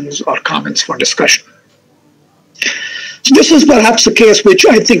questions or comments for discussion. So this is perhaps a case which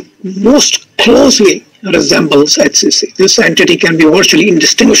I think most closely resembles HCC. This entity can be virtually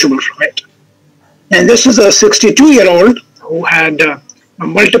indistinguishable from it. And this is a 62-year-old who had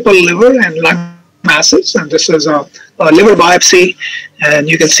multiple liver and lung masses, and this is a liver biopsy, and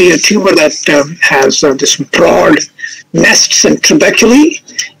you can see a tumor that has this broad nests and trabeculae,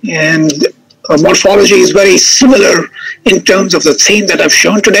 and morphology is very similar in terms of the theme that I've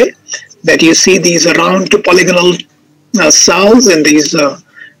shown today, that you see these round to polygonal cells and these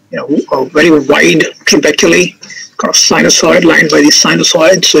very wide trabeculae, sinusoid lined by these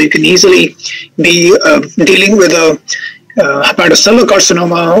sinusoids. So you can easily be dealing with a hepatocellular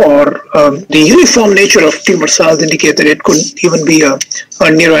carcinoma, or the uniform nature of tumor cells indicate that it could even be a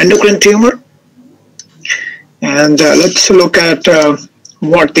neuroendocrine tumor. And let's look at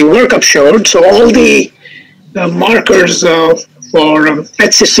what the workup showed. So all the markers for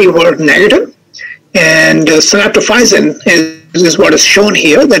HCC were negative, and synaptophysin is what is shown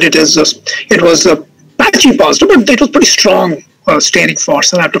here, that it was patchy positive, but it was pretty strong staining for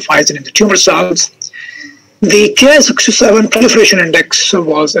synaptophysin in the tumor cells. The Ki67 proliferation index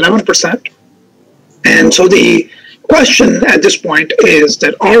was 11%. And so the question at this point is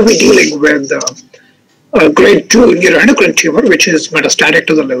that, are we dealing with a grade 2 neuroendocrine tumor, which is metastatic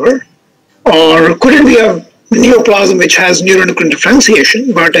to the liver, or could it be a neoplasm which has neuroendocrine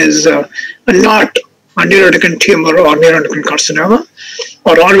differentiation but is not a neuroendocrine tumor or neuroendocrine carcinoma,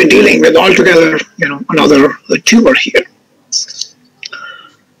 or are we dealing with altogether another tumor here?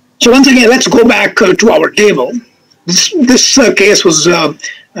 So once again, let's go back to our table. This case was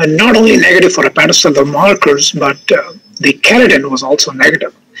not only negative for hepatocellular markers, but the keratin was also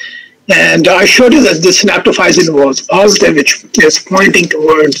negative. And I showed you that the synaptophysin was positive, which is pointing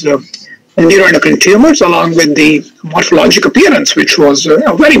towards neuroendocrine tumors, along with the morphologic appearance, which was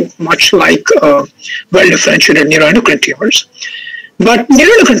very much like well-differentiated neuroendocrine tumors. But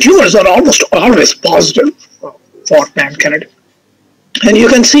neuroendocrine tumors are almost always positive for pan-keratin. And you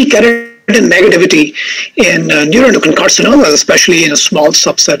can see keratin negativity in neuroendocrine carcinomas, especially in a small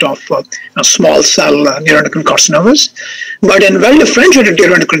subset of small cell neuroendocrine carcinomas. But in well-differentiated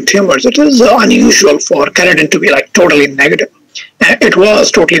neuroendocrine tumors, it is unusual for keratin to be like totally negative. It was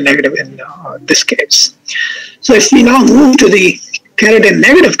totally negative in this case. So if we now move to the keratin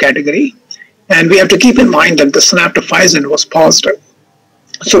negative category, and we have to keep in mind that the synaptophysin was positive.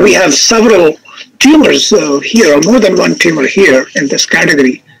 So we have several tumors here, or more than one tumor here in this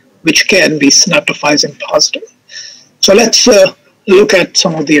category, which can be synaptophysin positive. So let's look at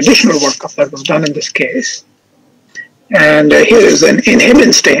some of the additional workup that was done in this case. And here is an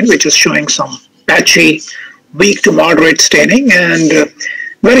inhibin stain, which is showing some patchy, weak to moderate staining, and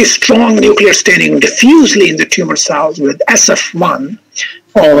very strong nuclear staining diffusely in the tumor cells with SF1,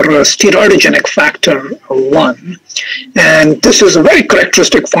 or steroidogenic factor 1. And this is a very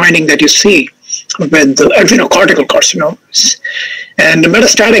characteristic finding that you see with the adrenocortical carcinomas. And the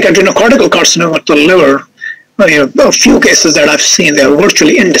metastatic adrenocortical carcinoma of the liver, a few cases that I've seen, they are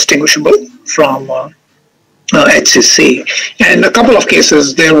virtually indistinguishable from HCC. And a couple of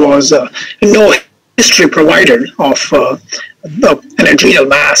cases, there was no history provided of an adrenal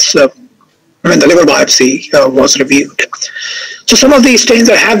mass when the liver biopsy was reviewed. So some of these stains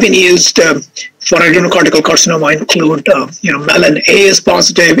that have been used for adrenocortical carcinoma include, melon A is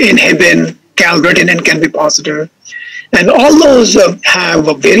positive, inhibin, calretinin can be positive, and all those have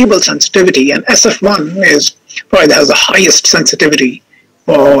a variable sensitivity, and SF1 is probably has the highest sensitivity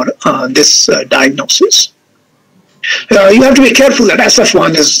for this diagnosis. You have to be careful that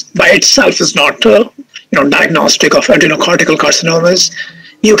SF1 is by itself is not diagnostic of adrenocortical carcinomas.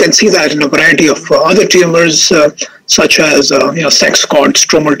 You can see that in a variety of other tumors, such as sex cord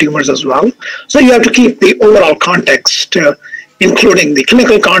stromal tumors as well. So you have to keep the overall context, including the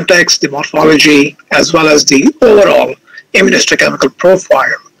clinical context, the morphology, as well as the overall immunohistochemical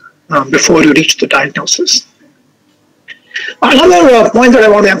profile before you reach the diagnosis. Another point that I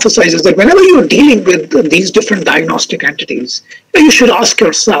want to emphasize is that whenever you're dealing with these different diagnostic entities, you should ask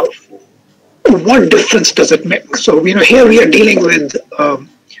yourself, what difference does it make? So, here we are dealing with a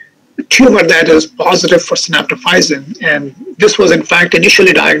tumor that is positive for synaptophysin, and this was in fact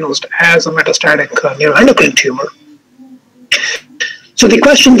initially diagnosed as a metastatic neuroendocrine tumor. So the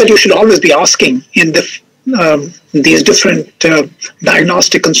question that you should always be asking in these different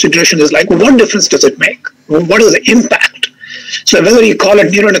diagnostic considerations is like, what difference does it make? What is the impact? So whether you call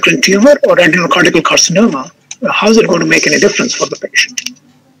it neuroendocrine tumor or adrenocortical carcinoma, how is it going to make any difference for the patient?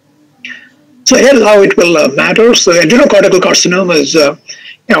 So here's how it will matter. So adrenocortical carcinomas,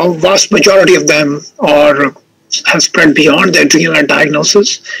 vast majority of them have spread beyond the adrenal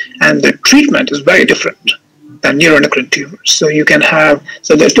diagnosis, and the treatment is very different than neuroendocrine tumors. So you can have,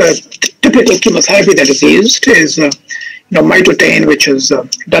 the typical chemotherapy that is used is mitotane, which is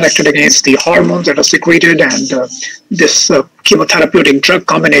directed against the hormones that are secreted, and this chemotherapeutic drug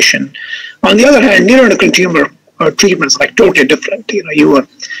combination. On the other hand, neuroendocrine tumor treatment is like totally different. You are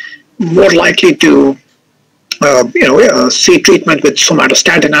more likely to see treatment with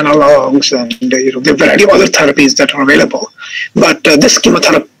somatostatin analogs, and there are a variety of other therapies that are available. But this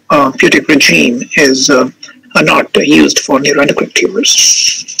chemotherapeutic regime is are not used for neuroendocrine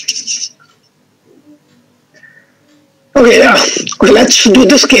tumors. Okay, let's do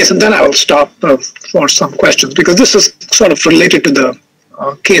this case, and then I will stop for some questions, because this is sort of related to the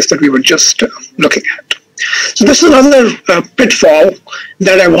case that we were just looking at. So this is another pitfall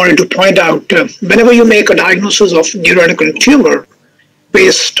that I wanted to point out. Whenever you make a diagnosis of neuroendocrine tumor,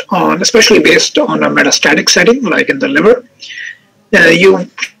 especially based on a metastatic setting, like in the liver, you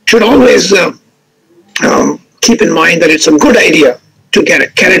should always keep in mind that it's a good idea to get a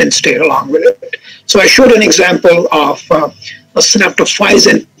keratin stain along with it. So I showed an example of a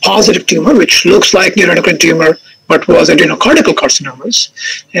synaptophysin positive tumor, which looks like neuroendocrine tumor, but was adrenocortical carcinomas.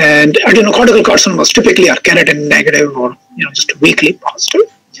 And adrenocortical carcinomas typically are keratin negative, or just weakly positive.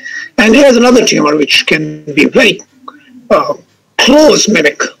 And here's another tumor which can be very close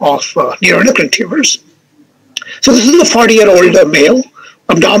mimic of neuroendocrine tumors. So this is a 40-year-old male,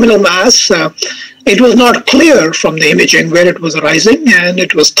 abdominal mass. It was not clear from the imaging where it was arising, and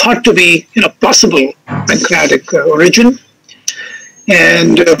it was thought to be possible pancreatic origin.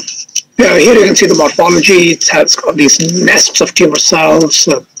 And here you can see the morphology. It has got these nests of tumor cells.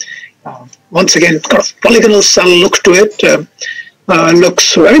 Once again, kind of polygonal cell look to it.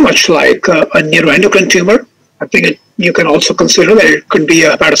 Looks very much like a neuroendocrine tumor. I think you can also consider that it could be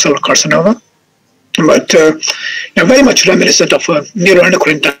a hepatocellular carcinoma, but very much reminiscent of a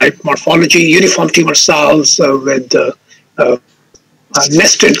neuroendocrine type morphology, uniform tumor cells with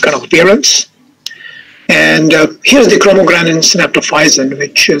nested kind of appearance. And here's the chromogranin synaptophysin,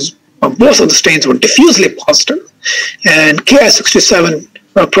 which is both of the stains were diffusely positive, and Ki67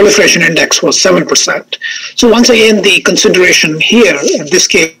 proliferation index was 7%. So once again, the consideration here in this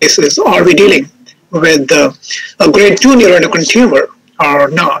case is, are we dealing with a grade 2 neuroendocrine tumor or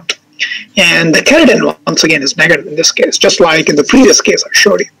not? And the keratin, once again, is negative in this case, just like in the previous case I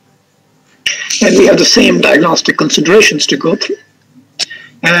showed you. And we have the same diagnostic considerations to go through.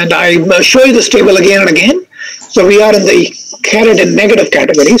 And I show you this table again and again. So we are in the keratin negative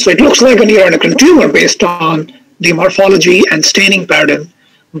category. So it looks like a neuroendocrine tumor based on the morphology and staining pattern,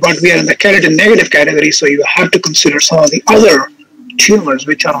 but we are in the keratin negative category. So you have to consider some of the other tumors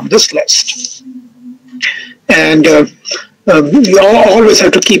which are on this list. And you always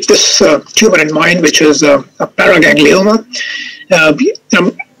have to keep this tumor in mind, which is a paraganglioma.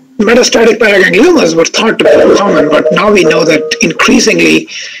 Metastatic paragangliomas were thought to be common, but now we know that increasingly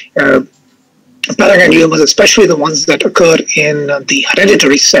paragangliomas, especially the ones that occur in the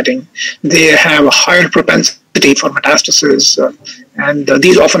hereditary setting, they have a higher propensity for metastasis, and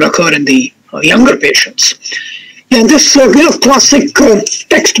these often occur in the younger patients. And this classic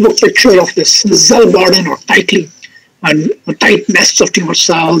textbook picture of this Zell-Borden or tight nests of tumor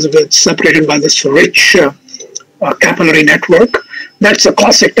cells separated by this rich capillary network. That's a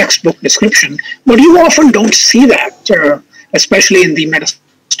classic textbook description, but you often don't see that, especially in the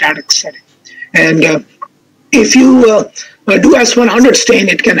metastatic setting. And if you do S100 stain,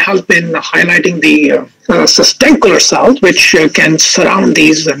 it can help in highlighting the sustencular cells, which can surround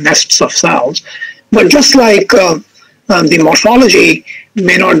these nests of cells. But just like the morphology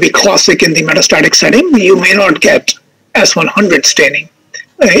may not be classic in the metastatic setting, you may not get S100 staining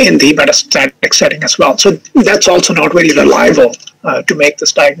in the metastatic setting as well. So that's also not very reliable to make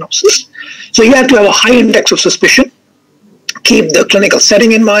this diagnosis. So you have to have a high index of suspicion, keep the clinical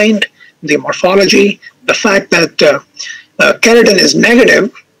setting in mind, the morphology, the fact that keratin is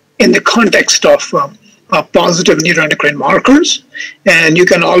negative in the context of positive neuroendocrine markers, and you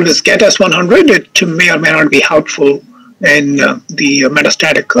can always get S100. It may or may not be helpful in the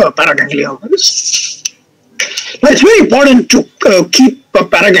metastatic paragangliomas. Now, it's very important to keep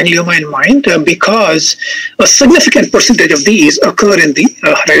paraganglioma in mind because a significant percentage of these occur in the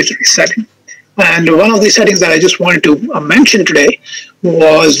hereditary setting. And one of the settings that I just wanted to mention today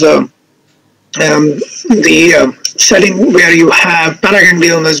was the setting where you have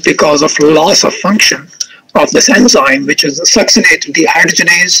paragangliomas because of loss of function of this enzyme, which is the succinate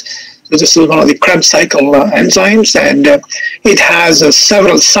dehydrogenase. So this is one of the Krebs cycle enzymes, and it has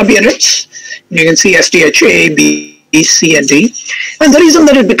several subunits. You can see SDH A, B, C, and D. And the reason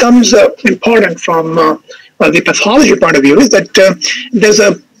that it becomes important from the pathology point of view is that there's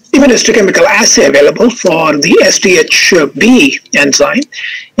a immunohistochemical assay available for the SDHB enzyme,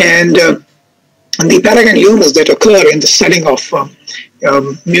 and the paragangliomas that occur in the setting of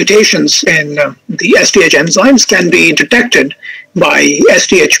mutations in the SDH enzymes can be detected by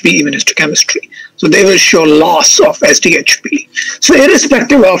SDHB immunohistochemistry. So they will show loss of SDHB. So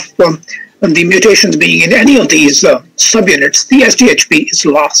irrespective of the mutations being in any of these subunits, the SDHB is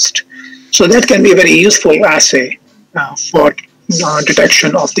lost. So that can be a very useful assay for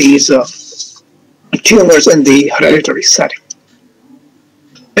detection of these tumors in the hereditary setting.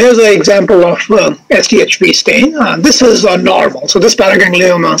 Here's an example of SDHB stain. This is normal. So this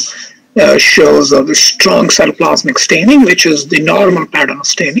paraganglioma shows the strong cytoplasmic staining, which is the normal pattern of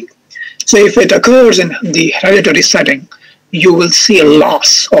staining. So if it occurs in the hereditary setting, you will see a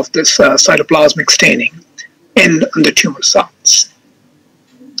loss of this cytoplasmic staining in the tumor cells.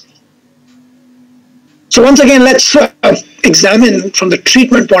 So once again, let's examine from the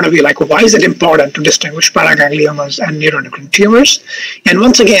treatment point of view, like why is it important to distinguish paragangliomas and neuroendocrine tumors? And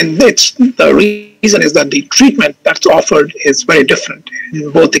once again, the reason is that the treatment that's offered is very different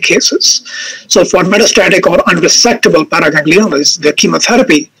in both the cases. So for metastatic or unresectable paragangliomas, the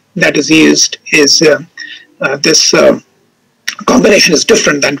chemotherapy that is used is this combination is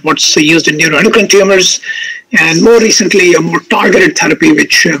different than what's used in neuroendocrine tumors, and more recently, a more targeted therapy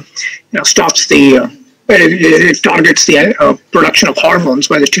which stops the it targets the production of hormones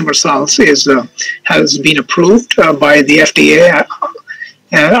by the tumor cells has been approved by the FDA.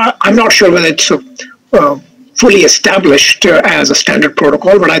 I'm not sure whether it's fully established as a standard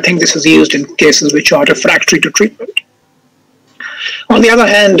protocol, but I think this is used in cases which are refractory to treatment. On the other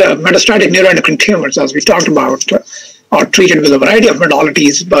hand, metastatic neuroendocrine tumors, as we talked about, are treated with a variety of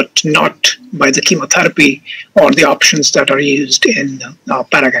modalities, but not by the chemotherapy or the options that are used in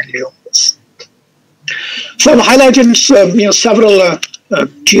paragangliomas. So I've highlighted several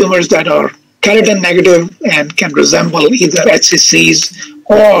tumors that are keratin negative and can resemble either HCCs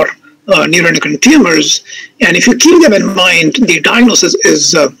or neuroendocrine tumors. And if you keep them in mind, the diagnosis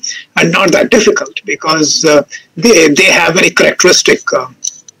is not that difficult because they have very characteristic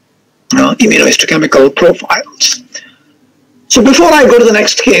immunohistochemical profiles. So before I go to the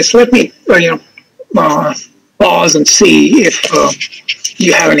next case, let me pause and see if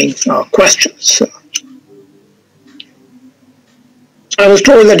you have any questions. I was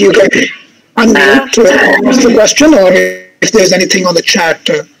told that you can unmute to ask the question, or if there's anything on the chat.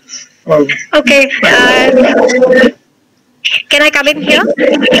 Okay. Can I come in here?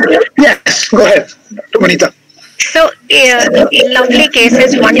 Yes, go ahead, Vanita. So, lovely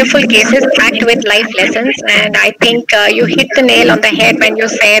cases, wonderful cases, packed with life lessons. And I think you hit the nail on the head when you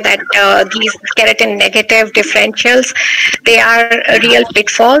say that these keratin negative differentials, they are real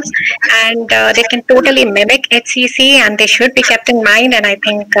pitfalls, and they can totally mimic HCC, and they should be kept in mind. And I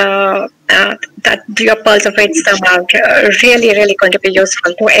think that your pearls of wisdom are really, really going to be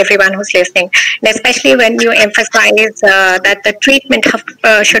useful to everyone who's listening, and especially when you emphasize that the treatment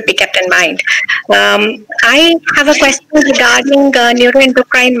should be kept in mind. I have a question regarding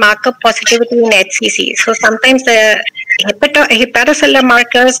neuroendocrine marker positivity in HCC. So sometimes the hepatocellular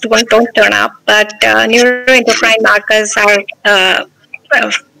markers don't turn up, but neuroendocrine markers are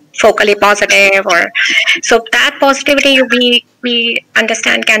focally positive, or so that positivity we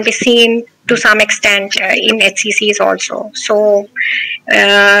understand can be seen to some extent in HCCs also. So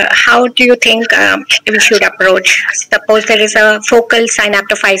how do you think we should approach? Suppose there is a focal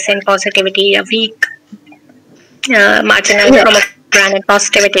synaptophysin positivity, a weak marginal chromogranin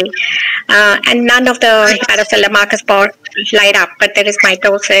positivity, and none of the hepatocellular markers light up, but there is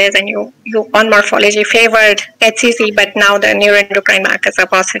mitosis, and you on morphology favored HCC, but now the neuroendocrine markers are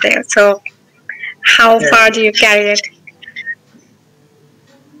positive. So how far do you carry it?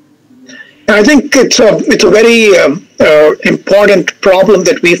 I think it's a very important problem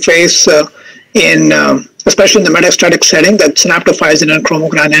that we face in especially in the metastatic setting, that synaptophysin and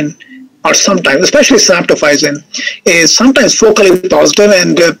chromogranin or sometimes, especially synaptophysin, is sometimes focally positive,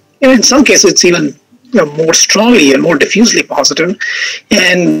 and in some cases it's even more strongly and more diffusely positive.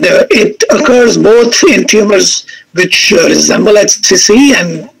 And it occurs both in tumors which resemble HCC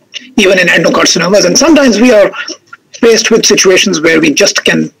and even in adenocarcinomas. And sometimes we are faced with situations where we just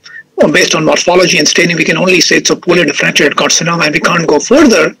can, based on morphology and staining, we can only say it's a poorly differentiated carcinoma and we can't go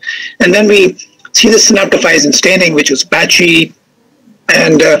further. And then we see the synaptophysin staining, which is patchy,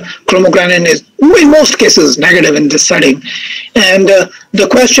 and chromogranin is in most cases negative in this setting. And the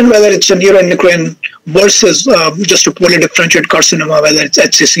question whether it's a neuroendocrine versus just a poorly differentiated carcinoma, whether it's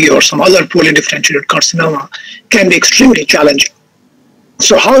HCC or some other poorly differentiated carcinoma, can be extremely challenging.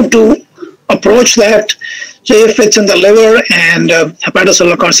 So how to approach that? So if it's in the liver and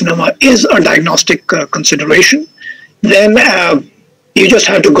hepatocellular carcinoma is a diagnostic consideration, then you just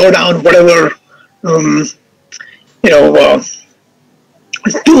have to go down whatever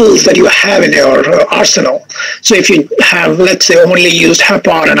tools that you have in your arsenal. So if you have, let's say, only used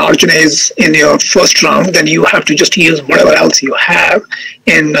hepa and arginase in your first round, then you have to just use whatever else you have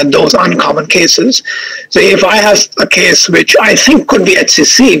in those uncommon cases. So if I have a case which I think could be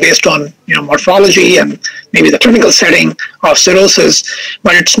HCC based on morphology and maybe the clinical setting of cirrhosis,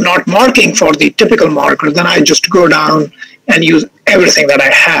 but it's not marking for the typical marker, then I just go down and use everything that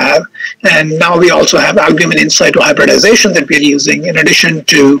I have. And now we also have albumin in situ hybridization that we're using in addition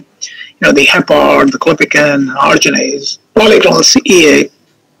to the hepa, the clopicin, arginase, polyclonal CEA.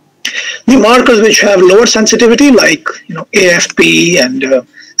 The markers which have lower sensitivity like AFP and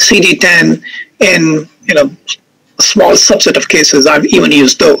CD10 in a small subset of cases, I've even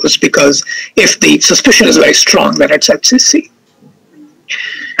used those because if the suspicion is very strong that it's HCC.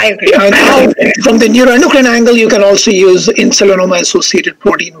 I agree. From the neuroendocrine angle, you can also use insulinoma-associated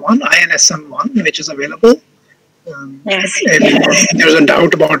protein 1, INSM1, which is available. Yes. If there's a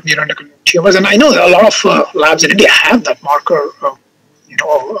doubt about neuroendocrine tumors, and I know a lot of labs in India have that marker,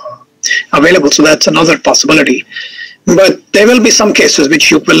 available. So that's another possibility. But there will be some cases which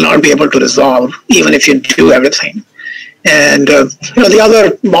you will not be able to resolve, even if you do everything. And the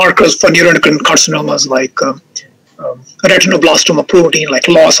other markers for neuroendocrine carcinomas like retinoblastoma protein, like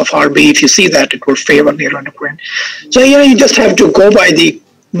loss of RB, if you see that, it will favor neuroendocrine. So you just have to go by the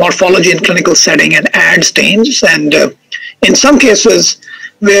morphology and clinical setting and add stains. And in some cases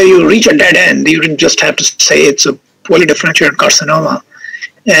where you reach a dead end, you just have to say it's a poorly differentiated carcinoma.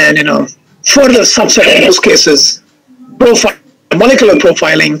 And further subset in those cases, molecular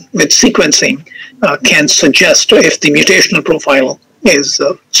profiling with sequencing can suggest if the mutational profile is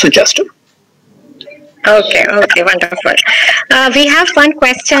suggestive. Okay, wonderful. We have one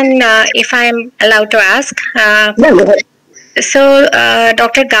question, if I'm allowed to ask. So,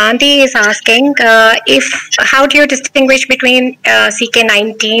 Dr. Gandhi is asking, how do you distinguish between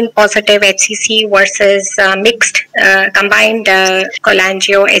CK19 positive HCC versus mixed combined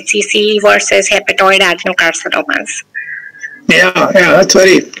cholangio HCC versus hepatoid adenocarcinomas? Yeah, that's a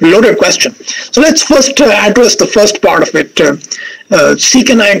very loaded question. So let's first address the first part of it,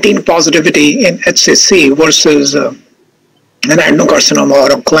 CK19 positivity in HCC versus an adenocarcinoma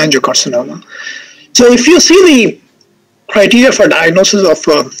or a cholangiocarcinoma. So if you see the criteria for diagnosis of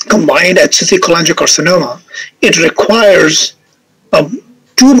combined HCC cholangiocarcinoma, it requires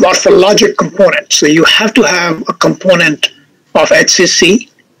two morphologic components. So you have to have a component of HCC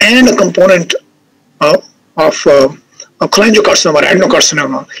and a component of a cholangiocarcinoma or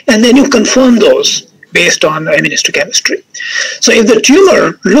adenocarcinoma, and then you confirm those based on immunohistochemistry. So if the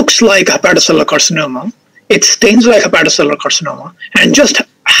tumor looks like hepatocellular carcinoma, it stains like hepatocellular carcinoma, and just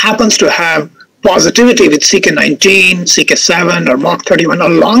happens to have positivity with CK19, CK7, or MOC31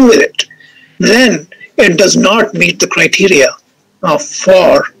 along with it, then it does not meet the criteria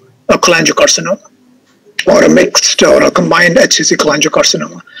for a cholangiocarcinoma or a mixed or a combined HCC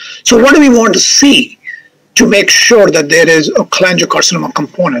cholangiocarcinoma. So what do we want to see to make sure that there is a cholangiocarcinoma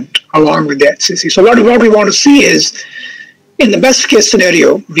component along with the HCC? So what we want to see is, in the best case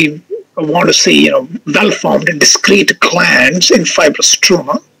scenario, we want to see well-formed and discrete glands in fibrous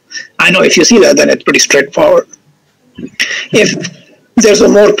stroma. I know if you see that, then it's pretty straightforward. If there's a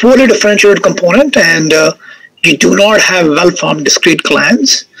more poorly differentiated component and you do not have well-formed discrete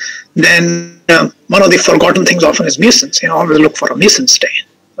glands, then one of the forgotten things often is mucins. Always look for a mucin stain.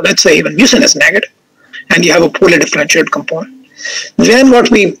 So let's say even mucin is negative, and you have a poorly differentiated component. Then what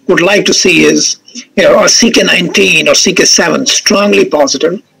we would like to see is a CK19 or CK7 strongly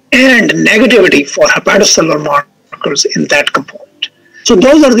positive and negativity for hepatocellular markers in that component. So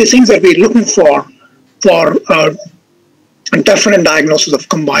those are the things that we're looking for a definite diagnosis of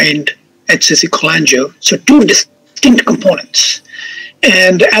combined HCC cholangio. So two distinct components.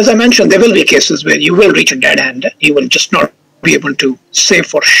 And as I mentioned, there will be cases where you will reach a dead end. You will just not be able to say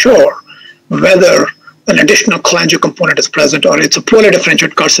for sure whether an additional cholangio component is present or it's a poorly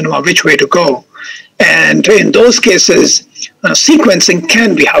differentiated carcinoma, which way to go. And in those cases, sequencing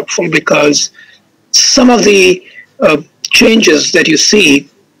can be helpful because some of the changes that you see,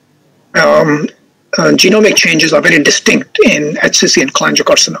 genomic changes, are very distinct in HCC and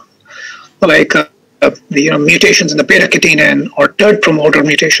cholangiocarcinoma. Like the mutations in the beta-catenin or TERT promoter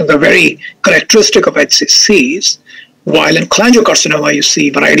mutations are very characteristic of HCCs, while in cholangiocarcinoma you see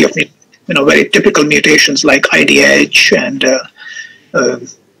a variety of very typical mutations like IDH and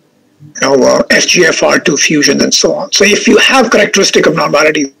FGFR2 fusion and so on. So if you have characteristic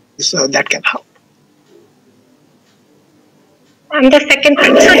abnormalities, that can help. And the second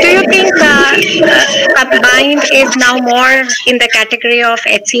thing, so do you think combined is now more in the category of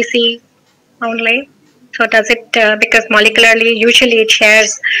HCC only? So does it, because molecularly, usually it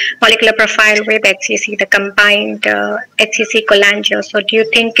shares molecular profile with HCC, the combined HCC cholangio. So do you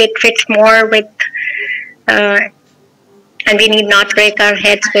think it fits more with, and we need not break our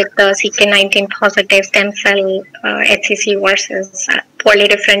heads with CK19 positive stem cell HCC versus poorly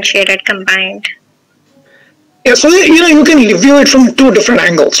differentiated combined? Yeah, so you can view it from two different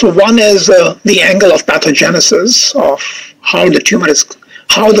angles. So one is the angle of pathogenesis of how the tumor is,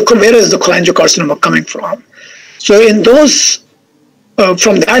 where is the cholangiocarcinoma coming from. So in those,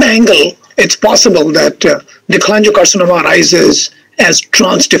 from that angle, it's possible that the cholangiocarcinoma arises as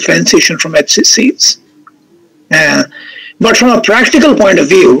transdifferentiation from HCCs. But from a practical point of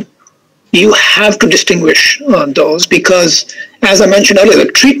view, you have to distinguish those because, as I mentioned earlier,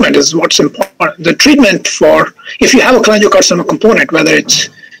 the treatment is what's important. The treatment for, if you have a cholangiocarcinoma component, whether it's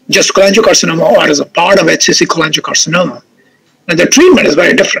just cholangiocarcinoma or as a part of HCC cholangiocarcinoma, and the treatment is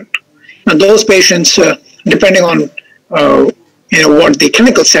very different. And those patients, depending on what the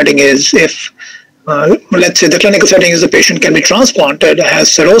clinical setting is, if let's say the clinical setting is the patient can be transplanted,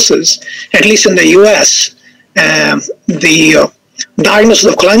 has cirrhosis, at least in the US, the diagnosis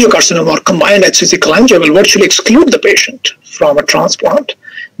of cholangiocarcinoma or combined HCC cholangio will virtually exclude the patient from a transplant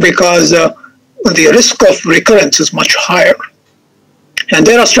because the risk of recurrence is much higher. And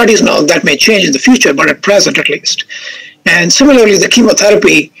there are studies now that may change in the future, but at present at least. And similarly, the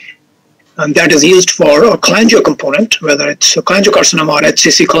chemotherapy that is used for a cholangio component, whether it's a cholangiocarcinoma or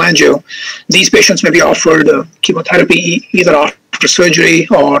HCC cholangio, these patients may be offered chemotherapy either after surgery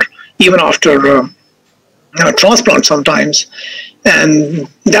or even after transplant sometimes. And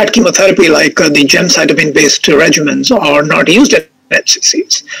that chemotherapy, like the gemcitabine-based regimens, are not used in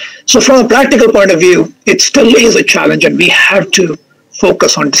HCCs. So from a practical point of view, it still is a challenge, and we have to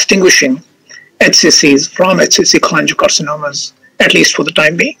focus on distinguishing HCCs from HCC cholangiocarcinomas, at least for the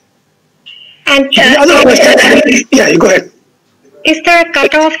time being. And the other question, yeah, you go ahead. Is there a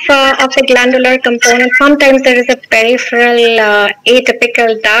cutoff of the glandular component? Sometimes there is a peripheral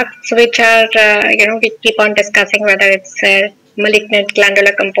atypical ducts, which are, we keep on discussing whether it's a malignant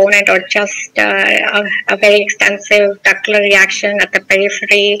glandular component or just a very extensive ductal reaction at the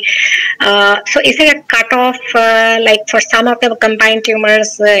periphery. So is there a cutoff, like for some of the combined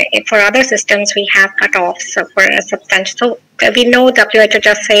tumors, for other systems we have cutoffs for a substantial. So we know WHO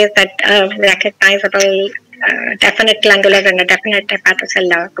just says that recognizable definite glandular and a definite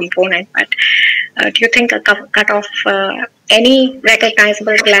hepatocellular component, but do you think a cutoff any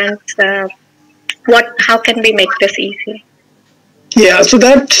recognizable glands? How can we make this easy? Yeah, so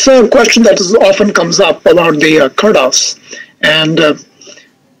that's a question that often comes up about the cutoffs, and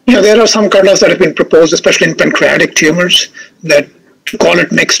there are some cutoffs that have been proposed, especially in pancreatic tumors, that to call it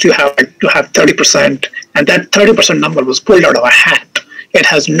mixed, you have to have 30%, and that 30% number was pulled out of a hat. It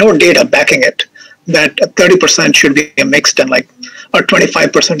has no data backing it that 30% should be a mixed and or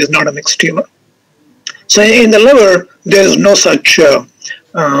 25% is not a mixed tumor. So in the liver, there is no such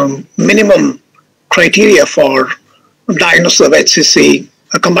minimum criteria for diagnosis of HCC,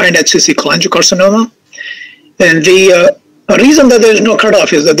 a combined HCC cholangiocarcinoma. And the reason that there is no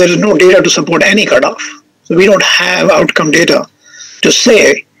cutoff is that there is no data to support any cutoff. So we don't have outcome data to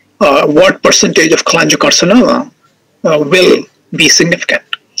say what percentage of cholangiocarcinoma will be significant.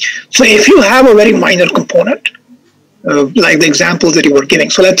 So if you have a very minor component, like the examples that you were giving,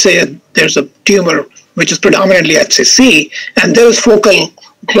 so let's say there's a tumor which is predominantly HCC, and there is focal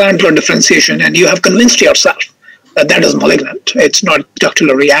glandular differentiation, and you have convinced yourself that that is malignant, it's not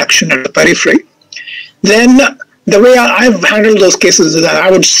ductal reaction at the periphery, then the way I've handled those cases is that I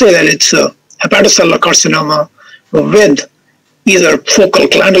would say that it's a hepatocellular carcinoma with either focal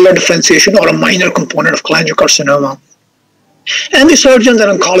glandular differentiation or a minor component of cholangiocarcinoma. And the surgeons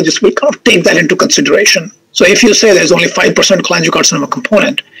and oncologists will kind of take that into consideration. So if you say there's only 5% cholangiocarcinoma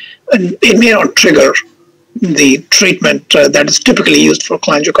component, it may not trigger the treatment that is typically used for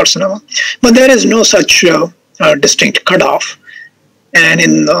cholangiocarcinoma. But there is no such distinct cutoff. And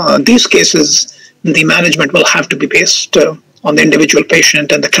in these cases, the management will have to be based on the individual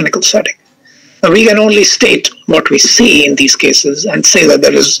patient and the clinical setting. We can only state what we see in these cases and say that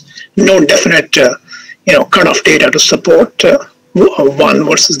there is no definite cutoff data to support one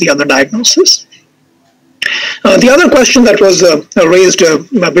versus the other diagnosis. The other question that was raised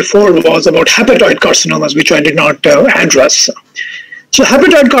before was about hepatoid carcinomas, which I did not address. So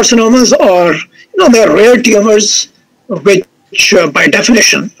hepatoid carcinomas are, they're rare tumors which by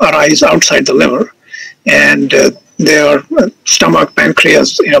definition arise outside the liver, and their stomach,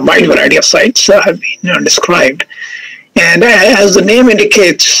 pancreas, a wide variety of sites have been described. And as the name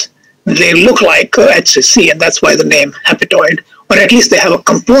indicates, they look like HCC, and that's why the name hepatoid, or at least they have a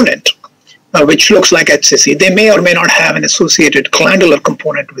component which looks like HCC. They may or may not have an associated glandular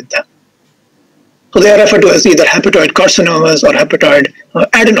component with them. So they are referred to as either hepatoid carcinomas or hepatoid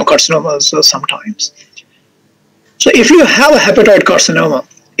adenocarcinomas sometimes. So if you have a hepatoid carcinoma,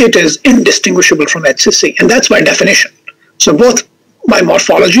 it is indistinguishable from HCC, and that's by definition. So both by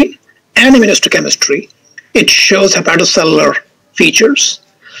morphology and immunohistochemistry, it shows hepatocellular features.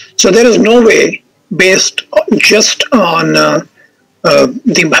 So there is no way, based just on the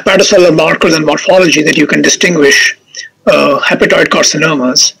hepatocellular markers and morphology, that you can distinguish hepatoid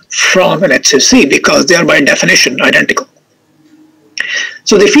carcinomas from an HCC, because they are by definition identical.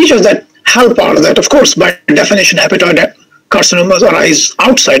 So the features that help are that, of course, by definition, hepatoid carcinomas arise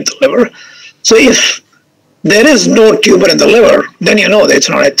outside the liver. So if there is no tumor in the liver, then you know that it's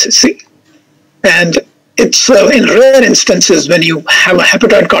not HCC. And it's in rare instances when you have a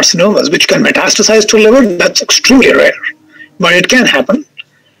hepatoid carcinomas which can metastasize to liver, that's extremely rare, but it can happen.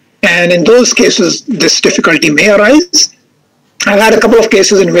 And in those cases, this difficulty may arise. I've had a couple of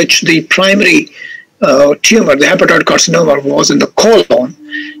cases in which the primary tumor, the hepatoid carcinoma, was in the colon,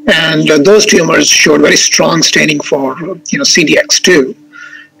 and those tumors showed very strong staining for CDX2,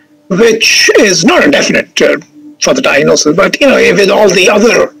 which is not a definite for the diagnosis, but with all the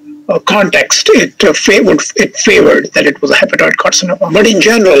other context, it favored that it was a hepatoid carcinoma. But in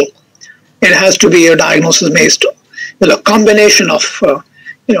general, it has to be a diagnosis based with a combination of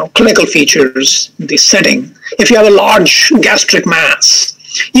clinical features, the setting. If you have a large gastric mass,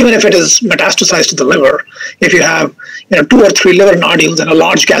 even if it is metastasized to the liver, if you have 2 or 3 liver nodules and a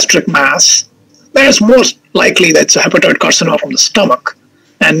large gastric mass, then it's most likely that it's a hepatoid carcinoma from the stomach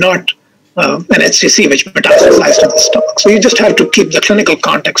and not an HCC which metastasized to the stomach. So you just have to keep the clinical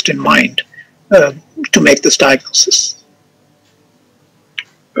context in mind to make this diagnosis.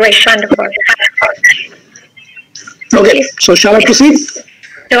 Great, wonderful. Okay, so shall I proceed?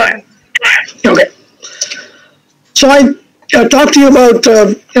 Sure. Okay. So I talked to you about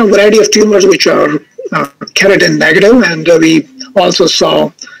a variety of tumors which are keratin negative, and we also saw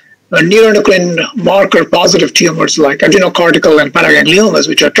neuroendocrine marker positive tumors like adrenocortical and paragangliomas,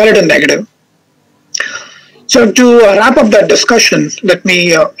 which are keratin negative. So to wrap up that discussion, let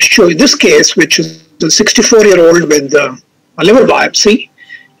me show you this case, which is a 64-year-old with a liver biopsy.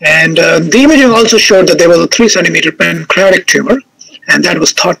 And the imaging also showed that there was a 3-centimeter pancreatic tumor, and that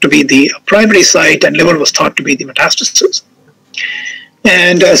was thought to be the primary site, and liver was thought to be the metastasis.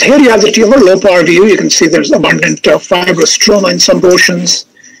 And here you have the tumor, low power view. You can see there's abundant fibrous stroma in some portions.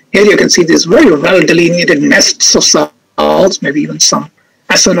 Here you can see these very well delineated nests of cells, maybe even some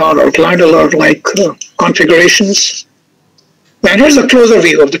acinar or glandular-like configurations. And here's a closer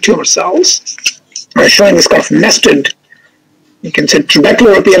view of the tumor cells, showing this kind of nested, you can say,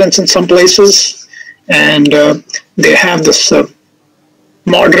 trabecular appearance in some places, and they have this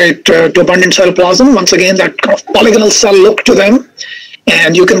moderate to abundant cytoplasm. Once again, that kind of polygonal cell look to them,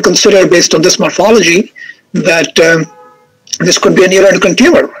 and you can consider, based on this morphology, that this could be a neuroendocrine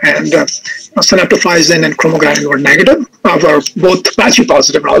tumor, and synaptophysin and chromogranin were negative, or both patchy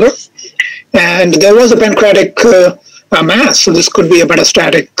positive rather, and there was a pancreatic mass, so this could be a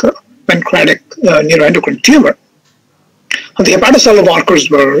metastatic pancreatic neuroendocrine tumor. The hepatocellular markers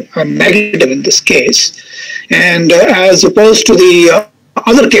were negative in this case, and as opposed to the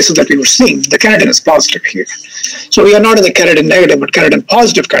other cases that we were seeing, the keratin is positive here. So we are not in the keratin negative, but keratin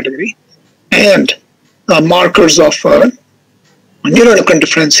positive category, and markers of neuroendocrine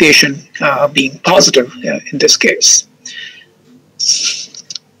differentiation being positive in this case.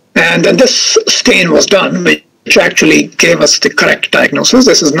 And then this stain was done, which actually gave us the correct diagnosis.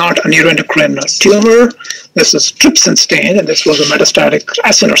 This is not a neuroendocrine tumor. This is trypsin stain, and this was a metastatic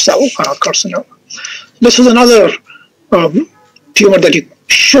acinar cell carcinoma. This is another tumor that you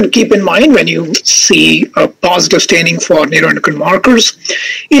should keep in mind when you see a positive staining for neuroendocrine markers.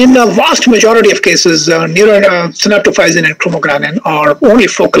 In a vast majority of cases, synaptophysin and chromogranin are only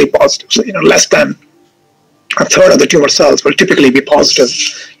focally positive. So, less than a third of the tumor cells will typically be positive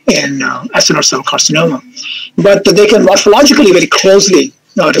in acinar cell carcinoma. But they can morphologically very closely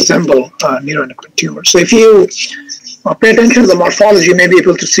resemble neuroendocrine tumors. So if you pay attention to the morphology, you may be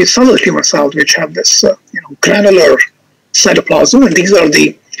able to see some of the tumor cells which have this granular cytoplasm, and these are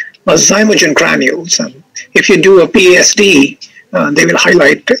the zymogen granules. And if you do a PASD, they will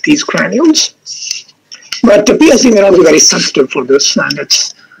highlight these granules. But the PASD may not be very sensitive for this, and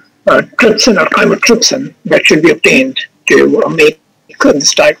it's trypsin or chymotrypsin that should be obtained to make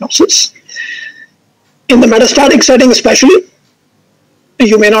this diagnosis. In the metastatic setting especially,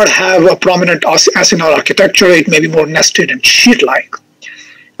 you may not have a prominent acinar architecture. It may be more nested and sheet-like.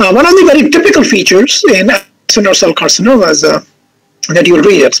 One of the very typical features in acinar cell carcinomas that you'll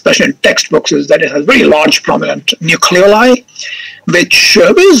read, especially in textbooks, is that it has very large prominent nucleoli, which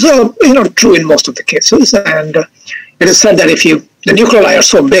is true in most of the cases. And it is said that the nucleoli are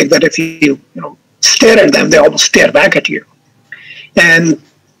so big that if you stare at them, they almost stare back at you. And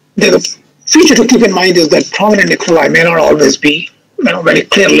the feature to keep in mind is that prominent nucleoli may not always be very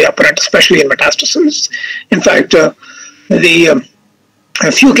clearly apparent, especially in metastasis. In fact, a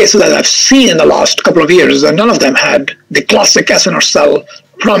few cases that I've seen in the last couple of years, none of them had the classic acinar cell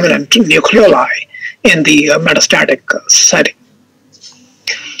prominent nucleoli in the metastatic setting.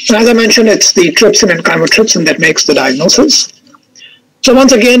 And as I mentioned, it's the trypsin and chymotrypsin that makes the diagnosis. So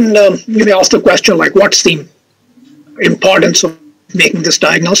once again, you may ask the question, like, what's the importance of making this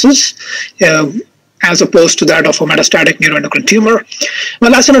diagnosis as opposed to that of a metastatic neuroendocrine tumor?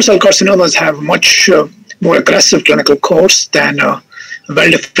 Well, acinar cell carcinomas have much more aggressive clinical course than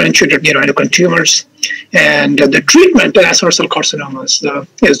well-differentiated neuroendocrine tumors. And the treatment in acinar cell carcinomas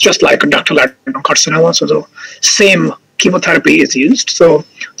is just like a ductal adenocarcinoma, so the same chemotherapy is used. So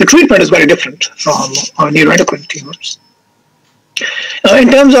the treatment is very different from neuroendocrine tumors.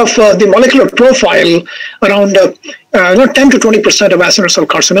 In terms of the molecular profile, around 10 to 20% of acinar cell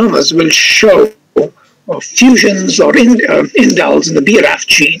carcinomas will show fusions or indels in the BRAF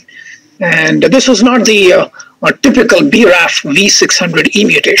gene. And this is not the typical BRAF V600E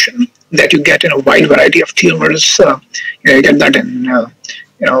mutation that you get in a wide variety of tumors. You get that in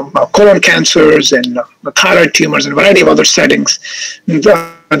colon cancers and thyroid tumors and a variety of other settings.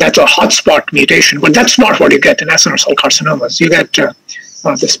 That's a hotspot mutation, but that's not what you get in acinar cell carcinomas. You get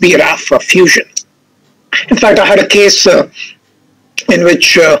this BRAF fusion. In fact, I had a case in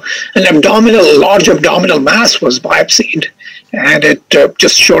which an large abdominal mass was biopsied, and it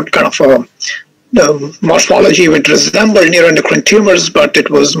just showed kind of the morphology would resemble neuroendocrine tumors, but it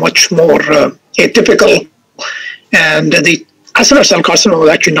was much more atypical, and the acinar cell carcinoma was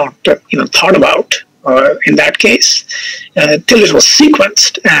actually not even thought about in that case till it was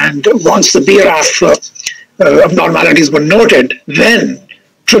sequenced. And once the BRAF abnormalities were noted, then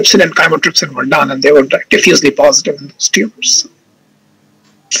trypsin and chymotrypsin were done, and they were diffusely positive in those tumors.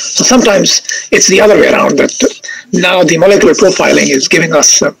 So sometimes it's the other way around, that now the molecular profiling is giving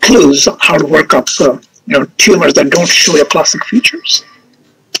us clues on how to work up tumors that don't show your classic features.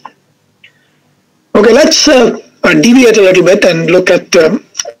 Okay, let's deviate a little bit and look at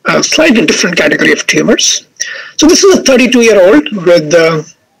a slightly different category of tumors. So this is a 32-year-old with a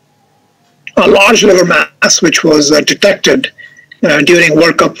large liver mass, which was detected during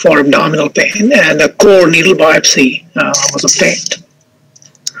workup for abdominal pain, and a core needle biopsy was obtained.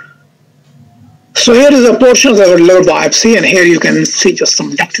 So here is a portion of the liver biopsy, and here you can see just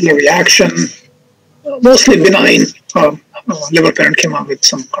some ductal reaction, mostly benign liver parenchyma with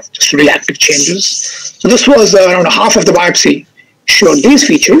some just reactive changes. So this was around half of the biopsy showed these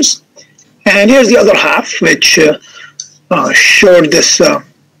features, and here's the other half, which showed this. The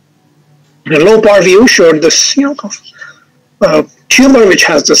low par view showed this, tumor which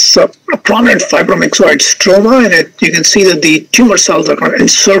has this prominent fibromyxoid stroma, and you can see that the tumor cells are kind of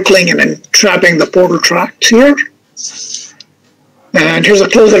encircling and entrapping the portal tract here. And here's a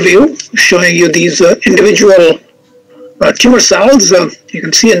closer view showing you these individual tumor cells. You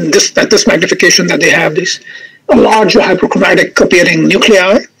can see at this magnification that they have these large hyperchromatic appearing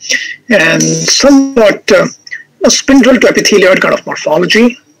nuclei and somewhat spindle to epithelioid kind of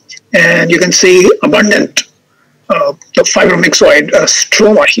morphology. And you can see abundant the fibromyxoid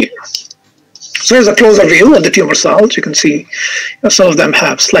stroma here. So here's a closer view of the tumor cells. You can see some of them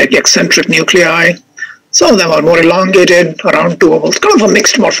have slightly eccentric nuclei. Some of them are more elongated, around 2 ovals, kind of a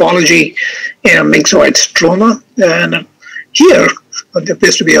mixed morphology in a myxoid stroma. And here there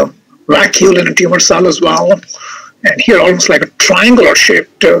appears to be a vacuole in a tumor cell as well. and here almost like a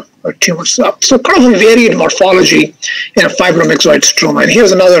triangular-shaped tumor cell. So kind of a varied morphology in a fibromyxoid stroma. And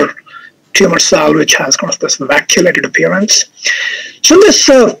here's another tumor cell which has kind of this vacuolated appearance. So this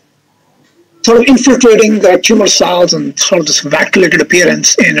sort of infiltrating the tumor cells and sort of this vacuolated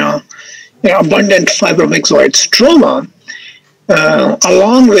appearance in a abundant fibromyxoid stroma,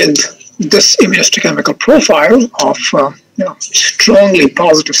 along with this immunohistochemical profile of strongly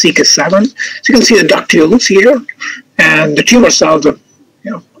positive CK7. So you can see the ductules here, and the tumor cells are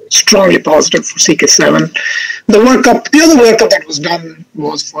strongly positive for CK7. The other workup that was done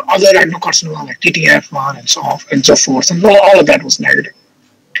was for other adenocarcinoma like TTF1 and so on and so forth, and all of that was negative.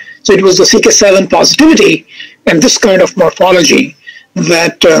 So it was the CK7 positivity and this kind of morphology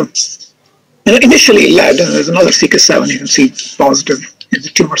that initially led, and there's another CK7 you can see positive in the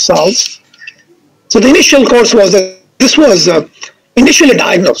tumor cells. So the initial course was that this was initially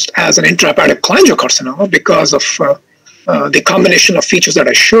diagnosed as an intrahepatic cholangiocarcinoma because of the combination of features that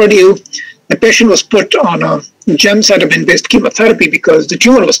I showed you. The patient was put on a gemcitabine-based chemotherapy because the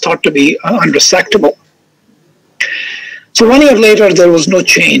tumor was thought to be unresectable. So 1 year later, there was no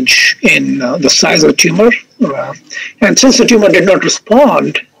change in the size of the tumor. And since the tumor did not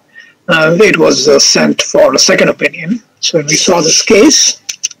respond, it was sent for a second opinion. So we saw this case.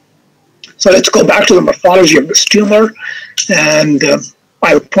 So let's go back to the morphology of this tumor. And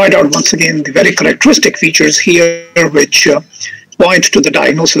I would point out once again the very characteristic features here, which point to the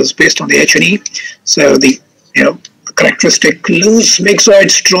diagnosis based on the H&E. So the characteristic loose myxoid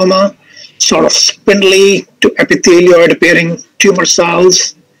stroma, sort of spindly to epithelioid appearing tumor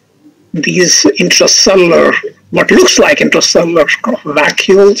cells, these intracellular, what looks like intracellular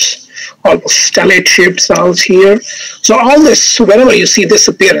vacuoles, almost stellate-shaped cells here. So all this, whenever you see this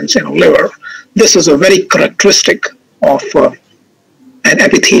appearance in a liver, this is a very characteristic of an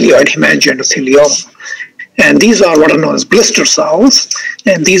epithelioid hemangioendothelioma. And these are what are known as blister cells,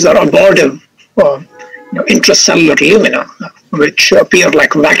 and these are abortive intracellular lumina, which appear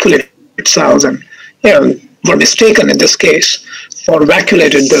like vacuolated cells, and were mistaken in this case for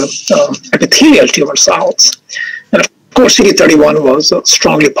vacuolated epithelial tumor cells. And of course, CD31 was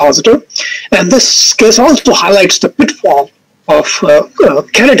strongly positive. And this case also highlights the pitfall of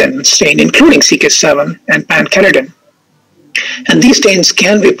keratin stain, including CK7 and pan-keratin. And these stains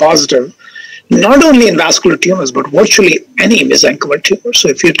can be positive, not only in vascular tumors, but virtually any mesenchymal tumor. So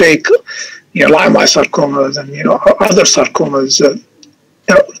if you take leiomyosarcomas and other sarcomas,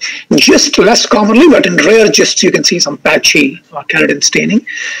 just less commonly, but in rare GISTs, you can see some patchy keratin staining.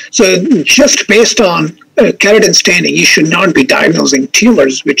 So just based on keratin staining, you should not be diagnosing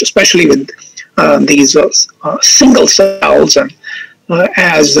tumors, which especially with these single cells and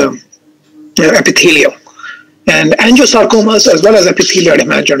as epithelial. And angiosarcomas as well as epithelioid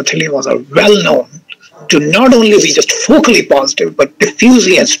hemangioendotheliomas are well known to not only be just focally positive, but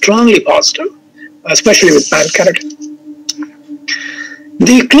diffusely and strongly positive, especially with pan-keratin.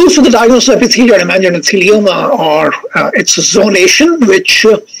 The clues to the diagnosis of epithelioid hemangioendothelioma are its zonation, which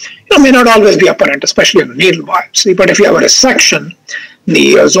may not always be apparent, especially in a needle biopsy. But if you have a resection,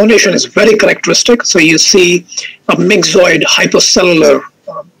 the zonation is very characteristic. So you see a myxoid hypocellular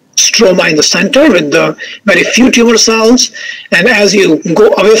stroma in the center with very few tumor cells. And as you go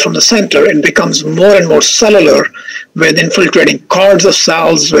away from the center, it becomes more and more cellular with infiltrating cords of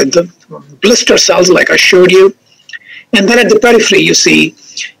cells, with blister cells like I showed you. And then at the periphery, you see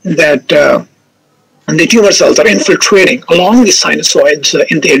that the tumor cells are infiltrating along the sinusoids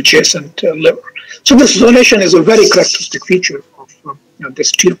in the adjacent liver. So this zonation is a very characteristic feature of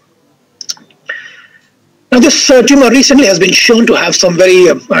this tumor. Now, this tumor recently has been shown to have some very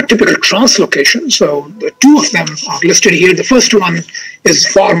typical translocations. So the two of them are listed here. The first one is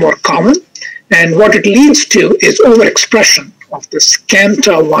far more common. And what it leads to is overexpression of this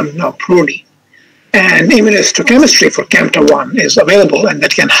CAMTA1 protein. And immunohistochemistry for CAMTA1 is available, and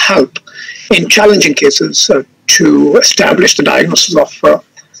that can help in challenging cases to establish the diagnosis of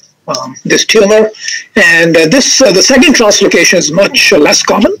this tumor. And the second translocation is much less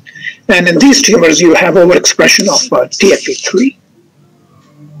common. And in these tumors, you have overexpression of TFP3.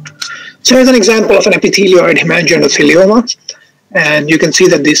 So here's an example of an epithelioid hemangioendothelioma. And you can see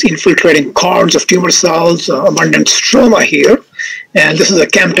that these infiltrating cords of tumor cells, abundant stroma here. And this is a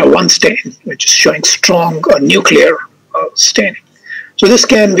CAMTA1 stain, which is showing strong nuclear staining. So this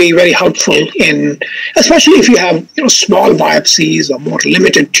can be very helpful in, especially if you have small biopsies or more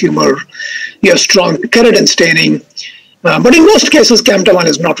limited tumor, you have strong keratin staining. But in most cases, CAMTA1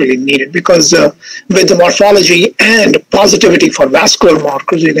 is not really needed because with the morphology and positivity for vascular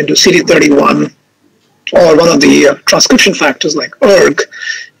markers, you can do CD31 or one of the transcription factors like ERG,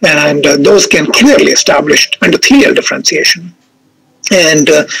 and those can clearly establish endothelial differentiation. And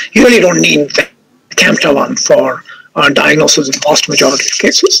you really don't need the CAMTA1 for diagnosis in vast majority of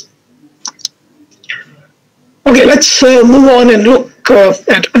cases. Okay, let's move on and look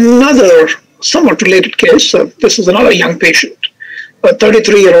at another somewhat related case. This is another young patient, a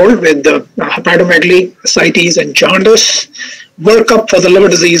 33-year-old with hepatomegaly, ascites, and jaundice. Workup for the liver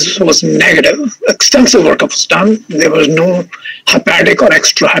disease was negative. Extensive workup was done. There was no hepatic or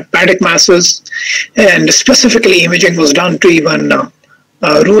extrahepatic masses, and specifically imaging was done to even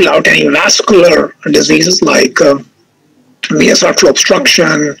rule out any vascular diseases like venous artery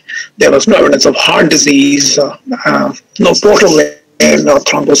obstruction. There was no evidence of heart disease. No portal vein or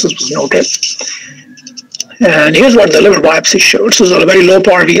thrombosis was noted. And here's what the liver biopsy showed. So this is a very low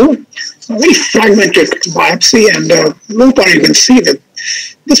power view, a very fragmented biopsy, and low power you can see that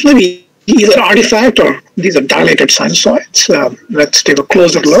this may be either artifact or these are dilated sinusoids. Let's take a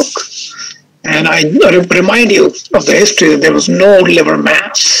closer look. And I remind you of the history that there was no liver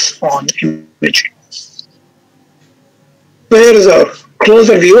mass on imaging. So here is a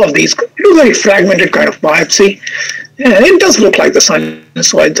closer view of these. It was a very fragmented kind of biopsy. And it does look like the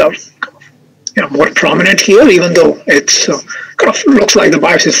sinusoids are more prominent here, even though it's kind of looks like the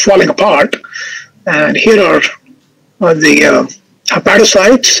biopsy is falling apart. And here are the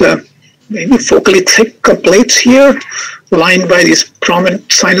hepatocytes, maybe focally thick plates here, lined by these prominent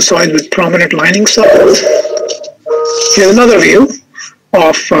sinusoids with prominent lining cells. Here's another view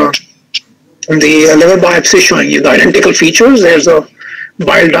of the liver biopsy showing you the identical features. There's a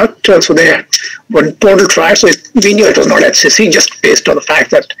bile duct, so there were portal tracts. So we knew it was not HCC just based on the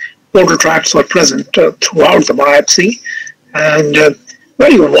fact that portal tracts were present throughout the biopsy, and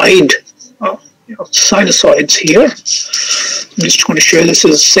very wide sinusoids here. I'm just going to show you this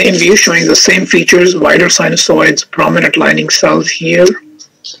is the same view showing the same features, wider sinusoids, prominent lining cells here.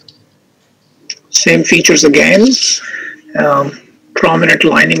 Same features again, prominent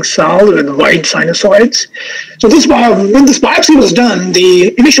lining cell with wide sinusoids. So when this biopsy was done,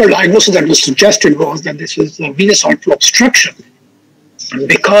 the initial diagnosis that was suggested was that this is a venous artery obstruction. And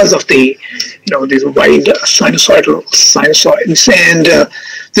because of the, these wide sinusoids, and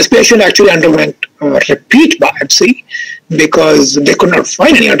this patient actually underwent a repeat biopsy because they could not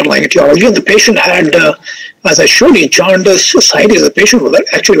find any underlying etiology. And the patient had, as I showed you, jaundice, ascites. The patient was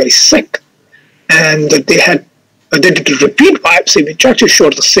actually very sick, and they did a repeat biopsy, which actually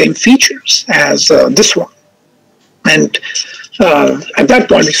showed the same features as this one. And at that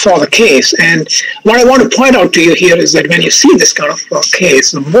point, we saw the case. And what I want to point out to you here is that when you see this kind of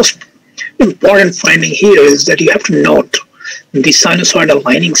case, the most important finding here is that you have to note the sinusoidal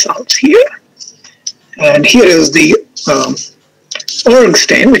lining cells here. And here is the ERG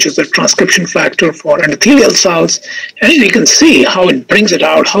stain, which is the transcription factor for endothelial cells. And you can see how it brings it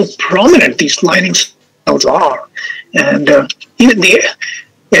out, how prominent these lining cells are. And even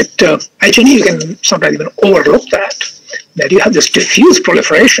at H&E, you can sometimes even overlook that you have this diffuse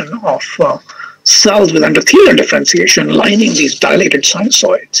proliferation of cells with endothelial differentiation lining these dilated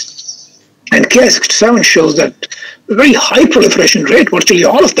sinusoids. And Ki67 shows that a very high proliferation rate, virtually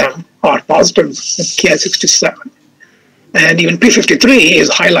all of them are positive in Ki67. And even P53 is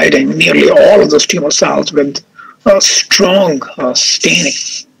highlighting nearly all of those tumor cells with strong staining.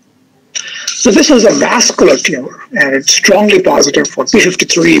 So this is a vascular tumor, and it's strongly positive for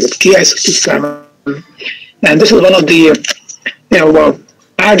P53 with Ki67. And this is one of the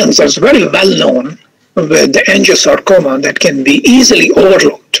patterns that's very well known with the angiosarcoma that can be easily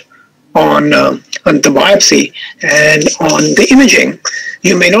overlooked on the biopsy. And on the imaging,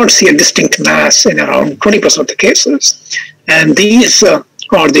 you may not see a distinct mass in around 20% of the cases. And these are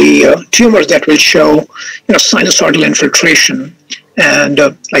the tumors that will show sinusoidal infiltration and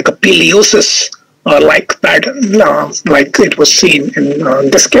like a pileosis like pattern, like it was seen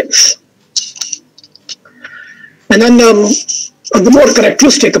in this case. And then the more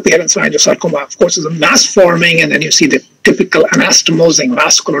characteristic appearance of angiosarcoma, of course, is a mass forming, and then you see the typical anastomosing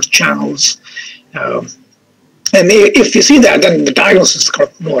vascular channels. And if you see that, then the diagnosis is kind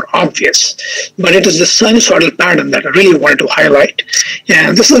of more obvious. But it is the sinusoidal pattern that I really wanted to highlight.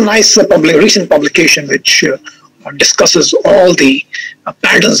 And this is a nice recent publication which discusses all the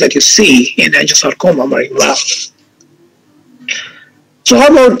patterns that you see in angiosarcoma very well. So how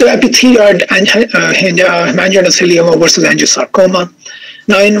about epithelioid hemangioendothelioma versus angiosarcoma?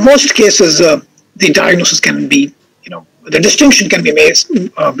 Now, in most cases, the diagnosis can be, the distinction can be made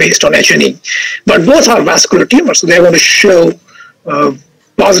based on H&E, but both are vascular tumors, so they're going to show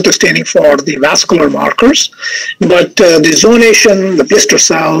positive staining for the vascular markers, but the zonation, the blister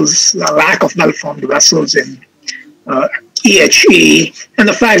cells, the lack of well-formed vessels in EHE, and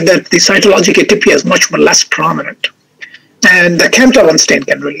the fact that the cytologic atypia is much more less prominent. And the CAMTA1 stain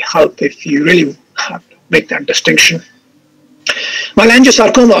can really help if you really have to make that distinction. While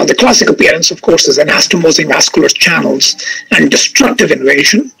angiosarcoma, the classic appearance, of course, is anastomosing vascular channels and destructive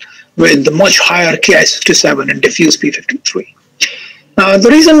invasion with the much higher Ki67 and diffuse P53. The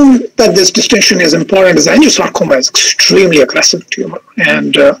reason that this distinction is important is angiosarcoma is extremely aggressive tumor,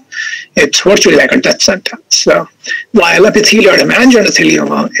 and it's virtually like a death sentence. While epithelial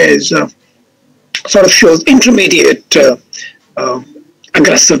hemangioendothelioma is sort of shows intermediate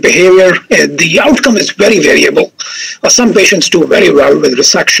aggressive behavior, the outcome is very variable. Some patients do very well with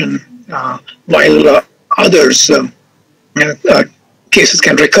resection, while others cases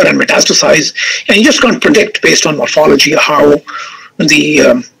can recur and metastasize, and you just can't predict based on morphology how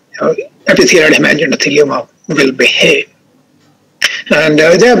the epithelial hemangioendothelioma will behave. And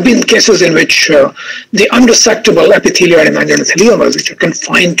there have been cases in which the unresectable epithelial hemangioendotheliomas, which are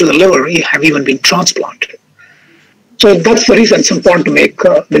confined to the liver, have even been transplanted. So that's the reason it's important to make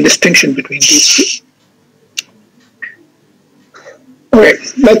the distinction between these two. Okay,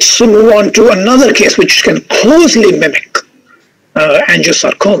 let's move on to another case which can closely mimic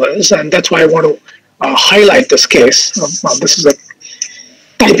angiosarcomas, and that's why I want to highlight this case. This is a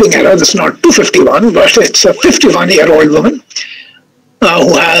typing error. This is not 251, but it's a 51-year-old woman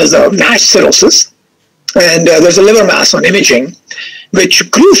who has MASH cirrhosis, and there's a liver mass on imaging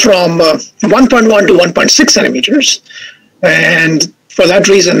which grew from 1.1 to 1.6 centimeters, and for that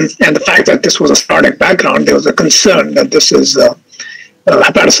reason, and the fact that this was a cardiac background, there was a concern that this is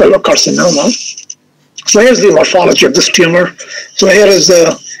hepatocellular carcinoma. So here's the morphology of this tumor. So here is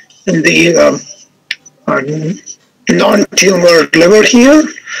the non-tumor liver here,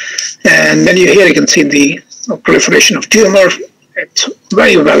 and then here you can see the proliferation of tumor. It's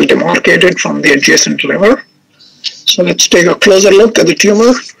very well demarcated from the adjacent liver. So let's take a closer look at the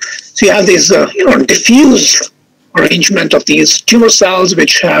tumor. So you have these, diffuse arrangement of these tumor cells,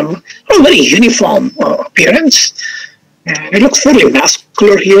 which have a very uniform appearance. And it looks fairly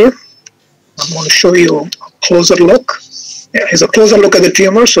vascular here. I'm going to show you a closer look. Here's a closer look at the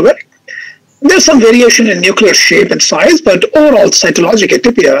tumor. So there's some variation in nuclear shape and size, but overall cytologic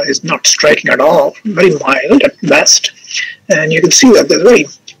atypia is not striking at all, very mild at best. And you can see that there's very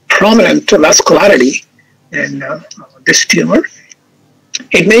prominent vascularity in this tumor.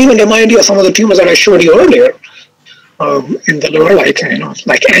 It may even remind you of some of the tumors that I showed you earlier in the liver, like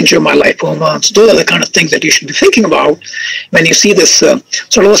angiomyolipoma. So those are the kind of things that you should be thinking about when you see this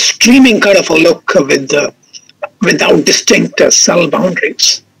sort of a streaming kind of a look without distinct cell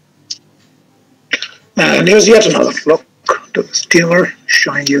boundaries. And here's yet another look to this tumor,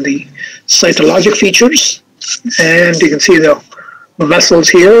 showing you the cytologic features. And you can see the vessels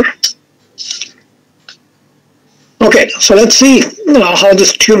here. Okay, so let's see how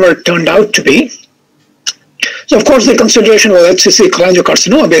this tumor turned out to be. So of course the consideration was HCC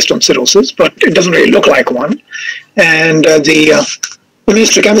cholangiocarcinoma based on cirrhosis, but it doesn't really look like one. And the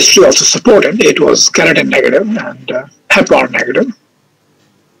immunohistochemistry also supported. It was keratin negative and Hep-R negative.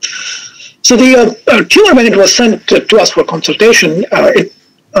 So the tumor, when it was sent to us for consultation,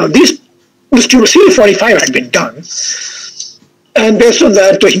 this tumor CD45 had been done. And based on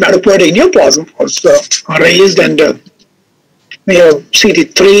that, hematopoietic neoplasm was raised, and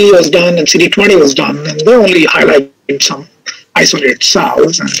CD3 was done and CD20 was done, and they only highlighted some isolated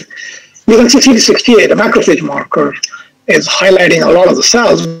cells. And you can see CD68, a macrophage marker, is highlighting a lot of the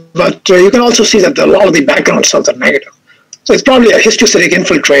cells, but you can also see that a lot of the background cells are negative. So it's probably a histocytic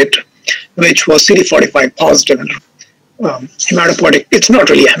infiltrate, which was CD45 positive and hematopoietic. It's not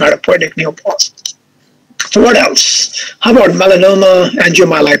really a hematopoietic neoplasm. So what else? How about melanoma,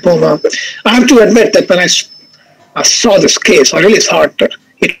 angiomyolipoma? I have to admit that when I saw this case, I really thought that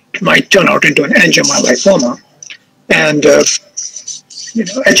it might turn out into an angiomyolipoma. And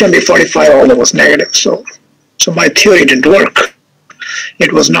HMB45 although was negative, so my theory didn't work.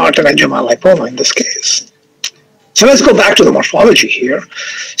 It was not an angiomyolipoma in this case. So let's go back to the morphology here.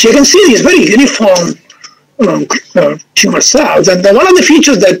 So you can see these very uniform tumor cells, and then one of the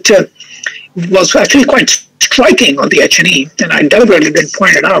features that was actually quite striking on the H&E, and I deliberately didn't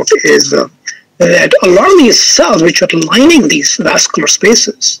point it out, is that a lot of these cells which are lining these vascular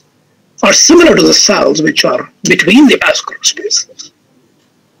spaces are similar to the cells which are between the vascular spaces.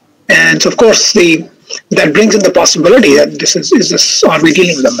 And so of course that brings in the possibility that are we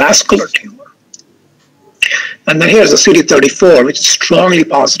dealing with a vascular tumor? And then here's the CD34, which is strongly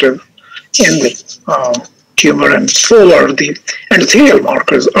positive in the tumor, and so are the endothelial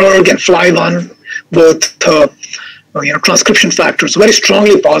markers, ERG and FLI1, both transcription factors, very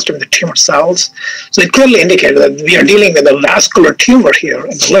strongly positive in the tumor cells. So it clearly indicated that we are dealing with a vascular tumor here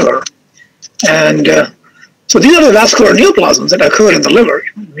in the liver. And so these are the vascular neoplasms that occur in the liver.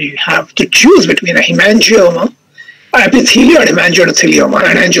 We have to choose between a hemangioma, epithelial hemangioendothelioma,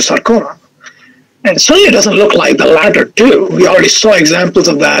 and angiosarcoma. And certainly it doesn't look like the latter two. We already saw examples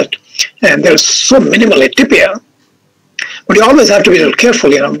of that, and there's so minimal atypia. But you always have to be a little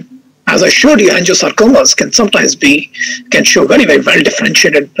careful, As I showed you, angiosarcomas can show very, very well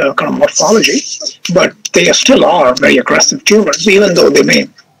differentiated kind of morphology, but they still are very aggressive tumors, even though they may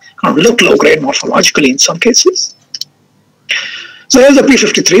kind of look low-grade morphologically in some cases. So here's the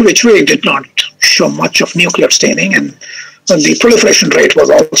P53, which really did not show much of nuclear staining, and the proliferation rate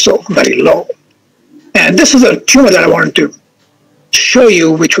was also very low. And this is a tumor that I wanted to show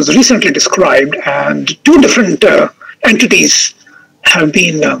you, which was recently described, and two different entities have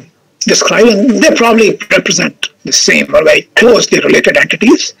been described, and they probably represent the same or very closely related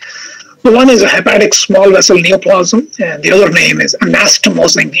entities. The one is a hepatic small vessel neoplasm, and the other name is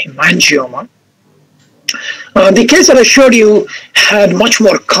anastomosing hemangioma. The case that I showed you had much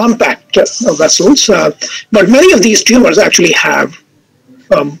more compact vessels, but many of these tumors actually have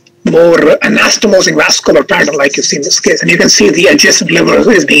more anastomosing vascular pattern, like you see in this case. And you can see the adjacent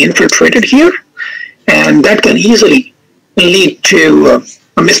liver is being infiltrated here, and that can easily lead to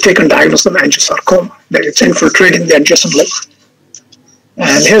a mistaken diagnosis of angiosarcoma, that it's infiltrating the adjacent liver.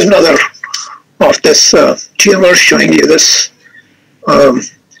 And here's another of this tumor showing you this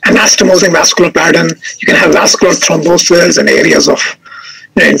anastomosing vascular pattern. You can have vascular thrombosis and areas of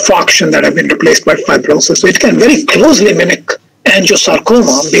infarction that have been replaced by fibrosis. So it can very closely mimic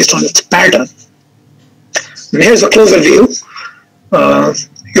angiosarcoma based on its pattern. And here's a closer view.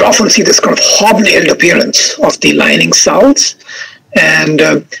 You often see this kind of hobnailed appearance of the lining cells. And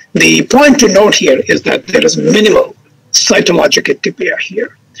the point to note here is that there is minimal cytologic atypia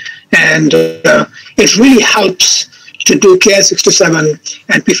here. And it really helps to do Ki67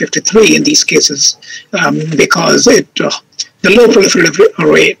 and P53 in these cases because the low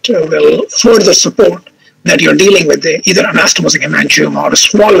proliferative rate will further support that you're dealing with either anastomosing hemangioma or a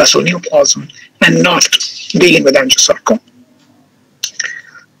small vessel neoplasm and not dealing with angiosarcoma.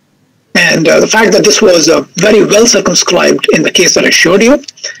 And the fact that this was very well circumscribed in the case that I showed you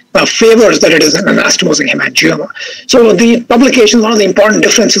favors that it is an anastomosing hemangioma. So the publication, one of the important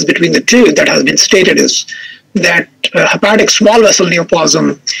differences between the two that has been stated is that hepatic small vessel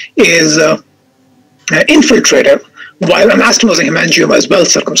neoplasm is infiltrative, while anastomosing hemangioma is well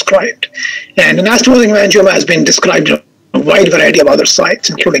circumscribed. And anastomosing hemangioma has been described in a wide variety of other sites,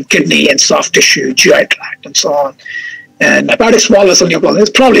 including kidney and soft tissue, GI tract, and so on. And hepatic small vessel neoplasm is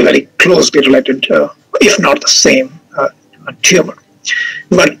probably very closely related, if not the same tumor.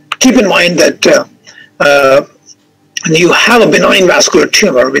 But keep in mind that you have a benign vascular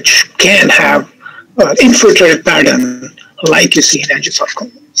tumor which can have an infiltrative pattern like you see in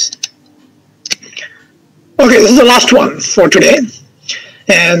angiosarcomas. Okay, this is the last one for today.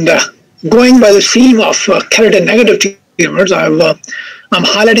 And going by the theme of keratin-negative tumors, I'm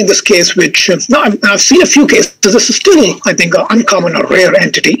highlighting this case, which I've seen a few cases. This is still, I think, an uncommon or rare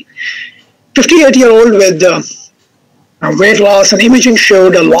entity. 58-year-old with weight loss, and imaging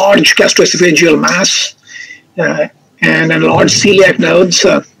showed a large gastroesophageal mass and a large celiac nodes.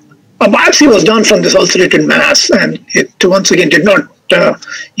 A biopsy was done from this ulcerated mass, and it once again did not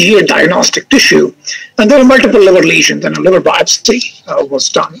yield diagnostic tissue. And there were multiple liver lesions, and a liver biopsy was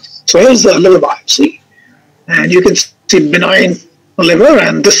done. So here's the liver biopsy, and you can see benign liver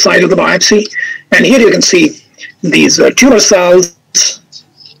and this side of the biopsy. And here you can see these tumor cells.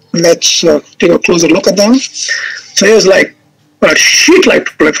 Let's take a closer look at them. So here's like a sheet-like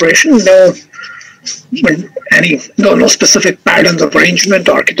proliferation, no specific patterns of arrangement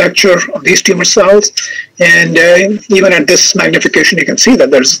or architecture of these tumor cells. And even at this magnification, you can see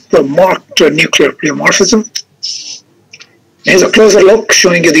that there's the marked nuclear pleomorphism. Here's a closer look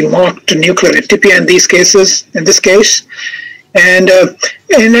showing you the marked nuclear atypia in this case. And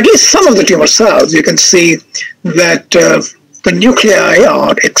in at least some of the tumor cells, you can see that the nuclei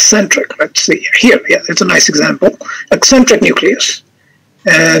are eccentric. Let's see here. Yeah, it's a nice example. Eccentric nucleus,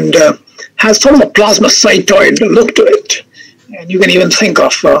 and has sort of a plasmacytoid look to it. And you can even think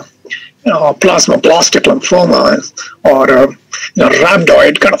of plasmablastic lymphoma or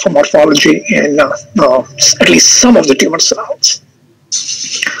rhabdoid kind of a morphology in at least some of the tumor cells.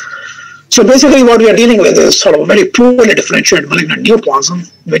 So basically what we are dealing with is sort of a very poorly differentiated malignant neoplasm,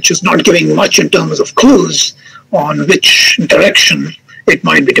 which is not giving much in terms of clues on which direction it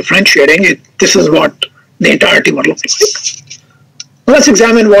might be differentiating. This is what the entire tumor looked like. Let's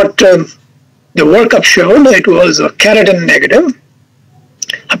examine what the workup showed. It was keratin negative.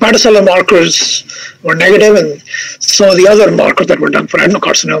 Hepatocellular markers were negative, and some of the other markers that were done for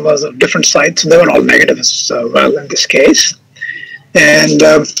adenocarcinomas of different sites, they were all negative as well in this case. And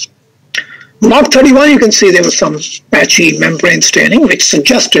MOC31, you can see there was some patchy membrane staining, which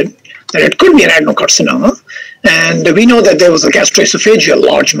suggested that it could be an adenocarcinoma. And we know that there was a gastroesophageal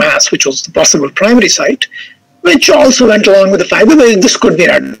large mass, which was the possible primary site, which also went along with the fact that this could be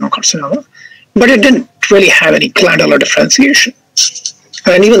an adenocarcinoma, but it didn't really have any glandular differentiation.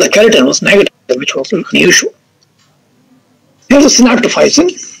 And even the keratin was negative, which was unusual. Here's a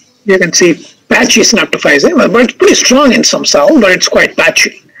synaptophysin. You can see patchy synaptophysin, but it's pretty strong in some cells, but it's quite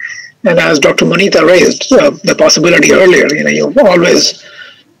patchy. And as Dr. Monita raised the possibility earlier, you always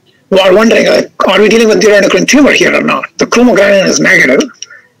are wondering, are we dealing with neuroendocrine tumor here or not? The chromogranin is negative,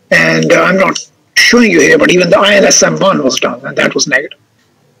 and I'm not showing you here, but even the INSM1 was done, and that was negative.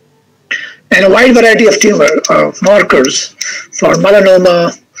 And a wide variety of tumor markers for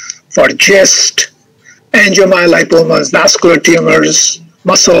melanoma, for GIST, angiomyolipomas, vascular tumors,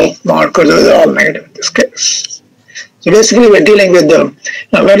 muscle markers, those are all negative in this case. So basically, we're dealing with a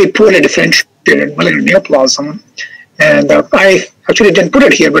very poorly differentiated malignant neoplasm. And I actually didn't put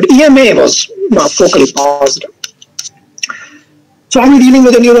it here, but EMA was focally positive. So are we dealing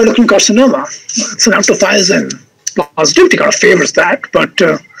with a neuroendocrine carcinoma? Synaptophysin positivity kind of favors that, but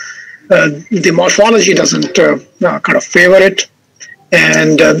the morphology doesn't kind of favor it.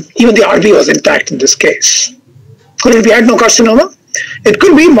 And even the RB was intact in this case. Could it be adenocarcinoma? It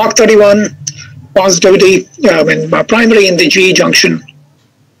could be MOC31 positivity, primarily in the GE junction.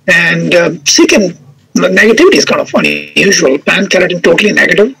 And CKIM negativity is kind of unusual. Pan-keratin totally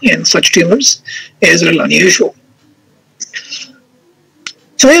negative in such tumors is a little unusual.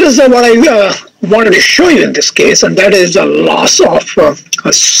 So here is what I wanted to show you in this case, and that is a loss of a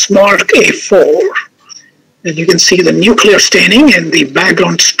SMARC-A4. And you can see the nuclear staining in the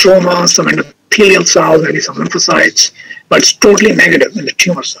background stroma, some endothelial cells, maybe some lymphocytes, but it's totally negative in the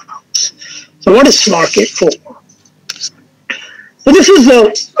tumor cells. So what is SMARC-A4? So this is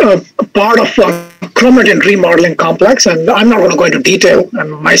a part of chromatin remodeling complex, and I'm not going to go into detail.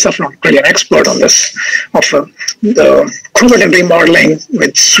 I'm myself not really an expert on this, of the chromatin remodeling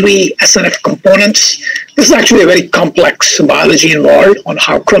with SWE SNF components. This is actually a very complex biology involved on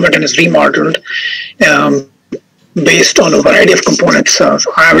how chromatin is remodeled based on a variety of components. I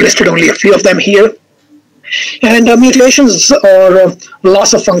have listed only a few of them here. And mutations or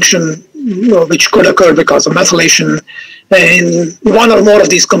loss of function which could occur because of methylation in one or more of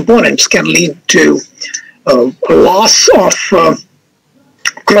these components can lead to a loss of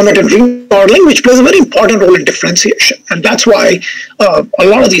chromatin remodeling, which plays a very important role in differentiation. And that's why a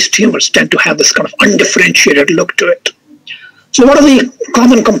lot of these tumors tend to have this kind of undifferentiated look to it. So what are the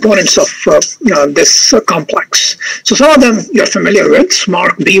common components of this complex? So some of them you're familiar with,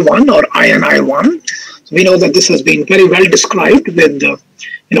 SMARC-B1 or INI1. So we know that this has been very well described with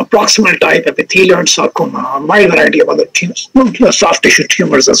proximal type epithelial sarcoma, a wide variety of other tumors, soft tissue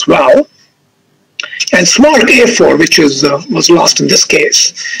tumors as well. And SMARC-A4, which was lost in this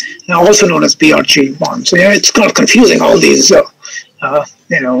case, also known as BRG1. So it's kind of confusing, all these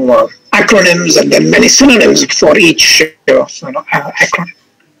acronyms and then many synonyms for each acronym.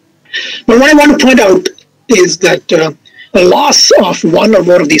 But what I want to point out is that the loss of one or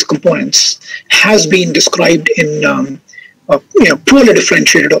more of these components has been described in poorly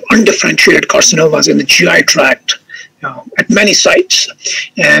differentiated or undifferentiated carcinomas in the GI tract at many sites.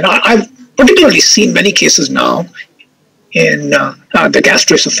 And I've particularly seen many cases now in the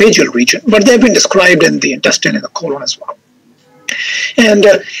gastroesophageal region, but they've been described in the intestine and the colon as well. And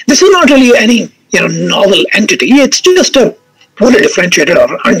this is not really any novel entity. It's just a poorly differentiated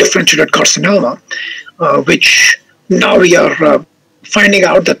or undifferentiated carcinoma, which now we are finding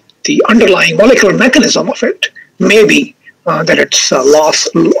out that the underlying molecular mechanism of it may be that it's a loss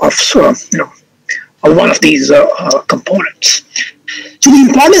of one of these components. So the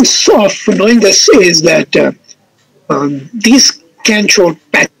importance of knowing this is that these can show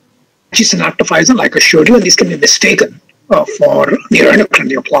patchy synaptophysin, like I showed you, and these can be mistaken for neuroendocrine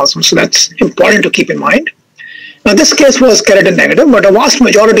neoplasm. So that's important to keep in mind. Now this case was keratin negative, but a vast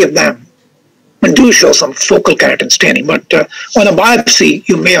majority of them do show some focal keratin staining, but on a biopsy,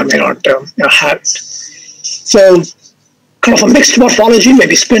 you may or may not have it. So kind of a mixed morphology,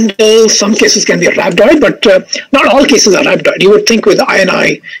 maybe spindle, some cases can be rhabdoid, but not all cases are rhabdoid. You would think with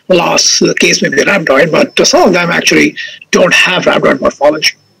INI loss, the case may be rhabdoid, but some of them actually don't have rhabdoid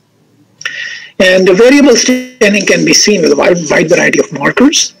morphology. And the variable staining can be seen with a wide variety of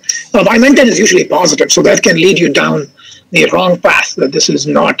markers. Vimentin is usually positive, so that can lead you down the wrong path, that this is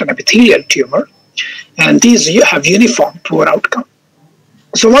not an epithelial tumor. And these have uniform poor outcome.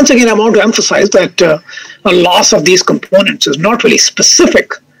 So once again, I want to emphasize that a loss of these components is not really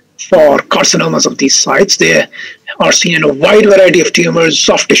specific for carcinomas of these sites. They are seen in a wide variety of tumors,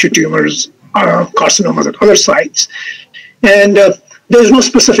 soft tissue tumors, carcinomas at other sites. And there's no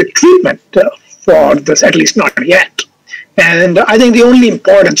specific treatment for this, at least not yet. And I think the only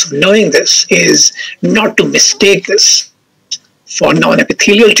importance of knowing this is not to mistake this for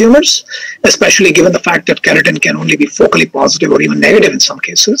non-epithelial tumors, especially given the fact that keratin can only be focally positive or even negative in some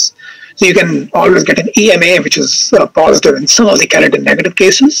cases. So you can always get an EMA, which is positive in some of the keratin negative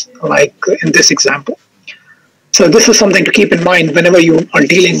cases, like in this example. So this is something to keep in mind whenever you are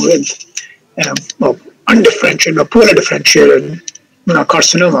dealing with undifferentiated or poorly differentiated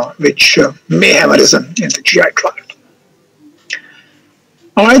carcinoma, which may have arisen in the GI tract.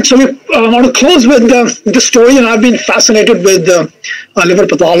 All right, so I want to close with the story, and I've been fascinated with liver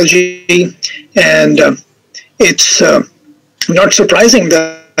pathology, and it's not surprising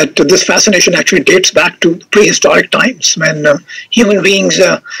that this fascination actually dates back to prehistoric times when human beings,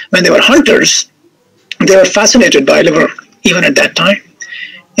 when they were hunters, they were fascinated by liver even at that time.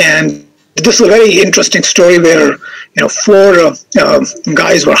 And this is a very interesting story where four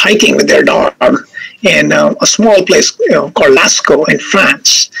guys were hiking with their dog in a small place called Lascaux in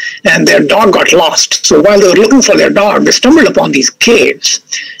France, and their dog got lost. So while they were looking for their dog, they stumbled upon these caves,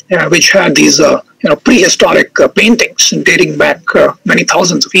 which had these prehistoric paintings dating back many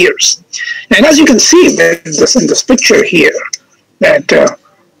thousands of years. And as you can see in this picture here, that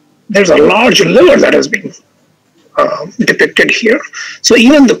there's a large liver that has been depicted here. So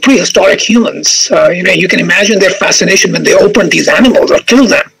even the prehistoric humans, you can imagine their fascination when they opened these animals or killed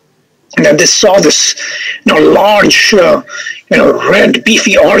them, and that they saw this large red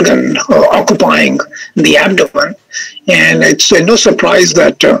beefy organ occupying the abdomen. And it's no surprise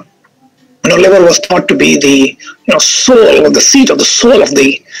that liver was thought to be the soul, or the seat of the soul of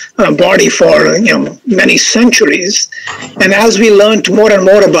the body for many centuries. And as we learned more and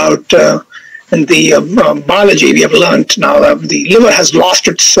more about the biology, we have learned now that the liver has lost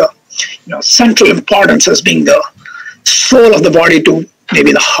its central importance as being the soul of the body to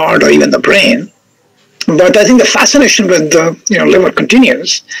maybe the heart or even the brain. But I think the fascination with the liver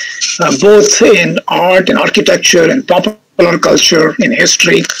continues, both in art, in architecture, in popular culture, in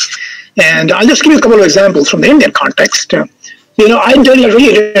history. And I'll just give you a couple of examples from the Indian context. I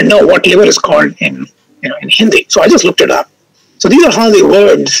really didn't know what liver is called in Hindi, so I just looked it up. So these are how the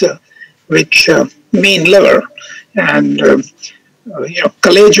words which mean liver, and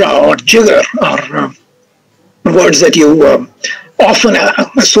kaleja or jigar are words that you often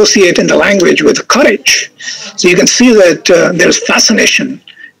associate in the language with courage. So you can see that there's fascination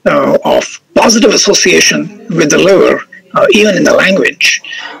of positive association with the liver, even in the language.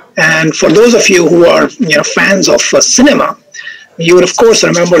 And for those of you who are fans of cinema, you would of course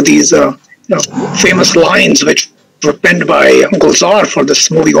remember these famous lines which were penned by Gulzar for this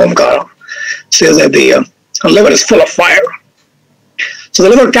movie Omkara. Says that the liver is full of fire. So the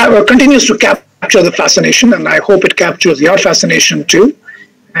liver continues to capture the fascination, and I hope it captures your fascination too,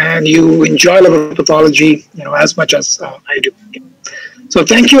 and you enjoy liver pathology as much as I do. So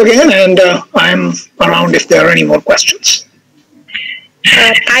thank you again, and I'm around if there are any more questions.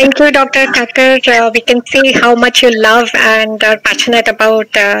 Thank you, Dr. Kakar. We can see how much you love and are passionate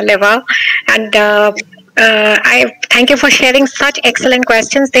about liver, and I thank you for sharing such excellent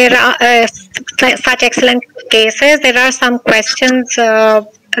questions. There are such excellent cases. There are some questions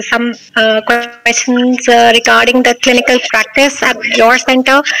regarding the clinical practice at your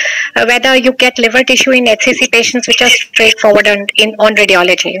center, whether you get liver tissue in HCC patients which are straightforward on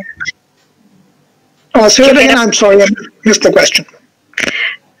radiology. Say it again, I'm sorry, I missed the question.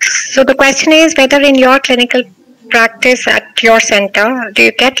 So the question is whether in your clinical practice at your center, do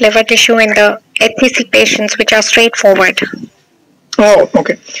you get liver tissue in the HCC patients which are straightforward? Oh,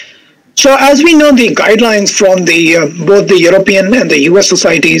 okay. So as we know, the guidelines from both the European and the US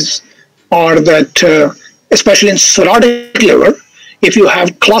societies are that, especially in cirrhotic liver, if you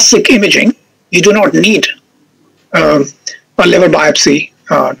have classic imaging, you do not need a liver biopsy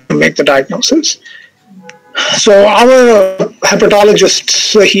to make the diagnosis. So our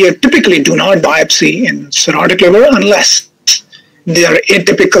hepatologists here typically do not biopsy in cirrhotic liver unless there are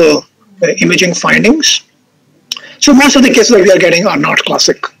atypical imaging findings. So most of the cases that we are getting are not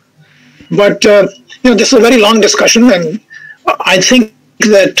classic. But this is a very long discussion, and I think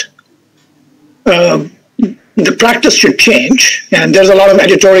that the practice should change. And there's a lot of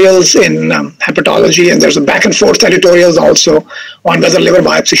editorials in hepatology, and there's a back and forth editorials also on whether liver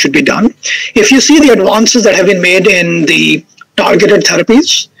biopsy should be done. If you see the advances that have been made in the targeted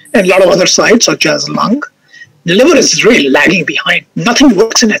therapies and a lot of other sites, such as lung, the liver is really lagging behind. Nothing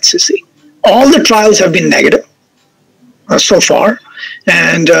works in HCC. All the trials have been negative so far.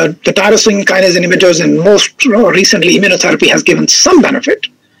 And the tyrosine kinase inhibitors and most recently immunotherapy has given some benefit.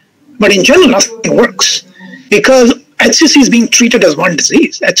 But in general, nothing works because HCC is being treated as one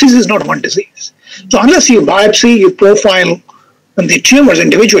disease. HCC is not one disease. So unless you biopsy, you profile the tumors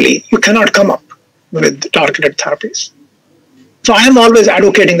individually, you cannot come up with targeted therapies. So I am always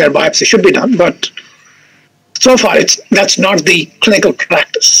advocating that biopsy should be done, but so far that's not the clinical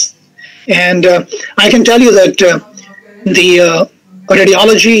practice. And I can tell you that the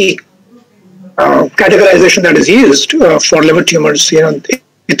radiology categorization that is used for liver tumors,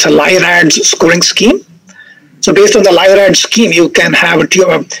 it's a LIRADS scoring scheme. So based on the LIRADS scheme, you can have a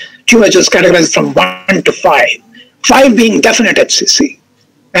tumor which is categorized from 1 to 5, 5 being definite HCC.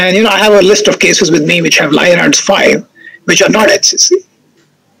 And I have a list of cases with me which have LIRADS 5, which are not HCC.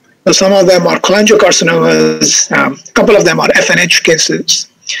 So some of them are cholangiocarcinomas, a couple of them are FNH cases.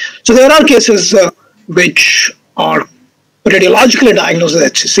 So there are cases which are radiologically diagnosed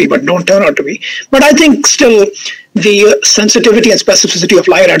as HCC but don't turn out to be. But I think still the sensitivity and specificity of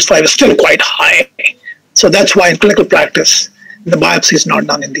LIRADS 5 is still quite high. So that's why in clinical practice, the biopsy is not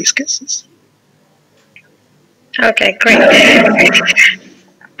done in these cases. Okay, great.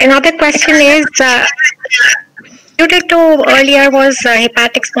 Another question is, alluded to earlier was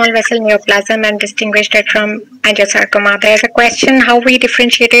hepatic small vessel neoplasm and distinguished it from angiosarcoma. There's a question how we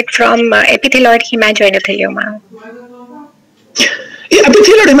differentiate it from epithelioid hemangioendothelioma. Yeah,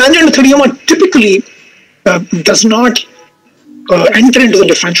 epithelioid hemangioendothelioma typically does not enter into the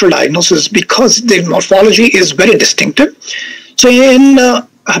differential diagnosis because the morphology is very distinctive. So in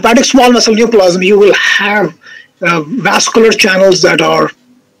hepatic small vessel neoplasm, you will have vascular channels that are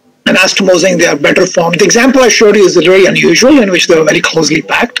anastomosing, they are better formed. The example I showed you is very unusual, in which they are very closely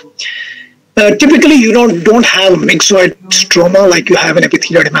packed. Typically, you don't have myxoid stroma like you have in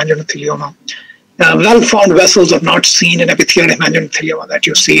epithelioid hemangioendothelioma. Well-formed vessels are not seen in epithelioid hemangioendothelioma that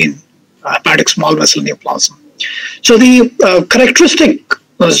you see in hepatic small vessel neoplasm. So the characteristic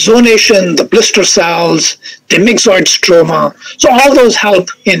zonation, the blister cells, the myxoid stroma, so all those help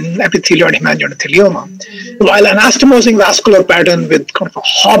in epithelioid hemangioendothelioma. While anastomosing vascular pattern with kind of a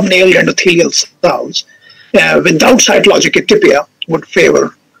hobnailed endothelial cells without cytologic atypia would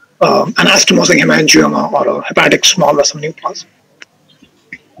favor anastomosing hemangioma or a hepatic small vessel neoplasm.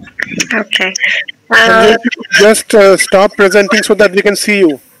 Okay. Just stop presenting so that we can see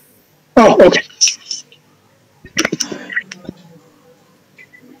you. Oh, okay.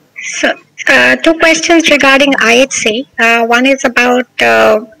 So, two questions regarding IHC. One is about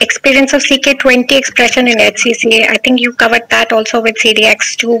experience of CK20 expression in HCC. I think you covered that also with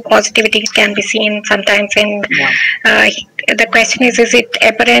CDX2 positivity can be seen sometimes in. The question is it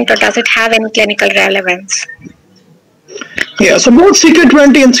aberrant or does it have any clinical relevance? Yeah, so both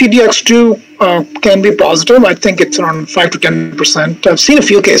CK20 and CDX2 can be positive. I think it's around 5 to 10%. I've seen a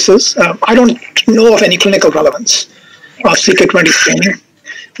few cases. I don't know of any clinical relevance of CK20 staining.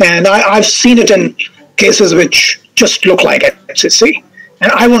 And I've seen it in cases which just look like HCC.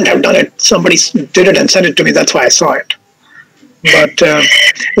 And I wouldn't have done it. Somebody did it and sent it to me. That's why I saw it. But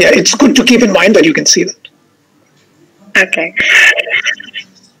yeah, it's good to keep in mind that you can see that. Okay.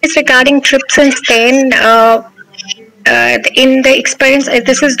 It's regarding trypsin stain. In the experience,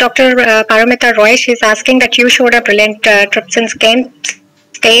 this is Dr. Paramita Roy. She's asking that you showed a brilliant trypsin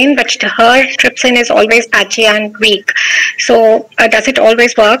stain, but her trypsin is always patchy and weak. So does it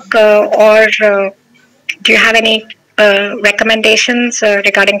always work, or do you have any recommendations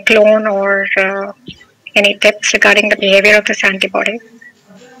regarding clone or any tips regarding the behavior of this antibody?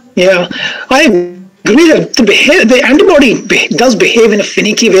 Yeah, I agree that the antibody does behave in a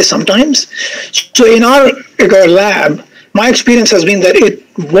finicky way sometimes. So in our lab, my experience has been that it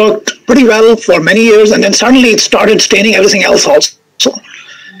worked pretty well for many years, and then suddenly it started staining everything else also.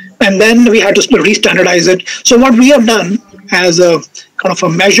 And then we had to re-standardize it. So what we have done as a kind of a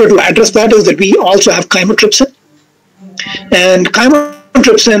measure to address that is that we also have chymotrypsin. And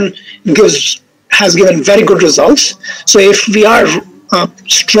chymotrypsin has given very good results. So if we are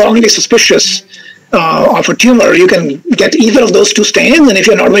strongly suspicious of a tumor, you can get either of those two stains, and if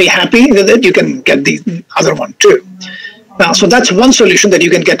you're not very happy with it, you can get the other one too. So that's one solution, that you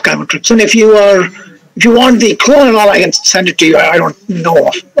can get chymotrypsin. If you want the clone and all, I can send it to you. I don't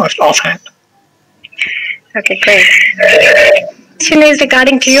know offhand. Okay, great. question is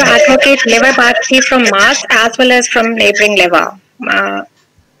regarding, do you advocate liver biopsy from Mars as well as from neighboring liver?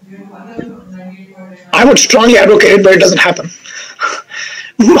 I would strongly advocate it, but it doesn't happen.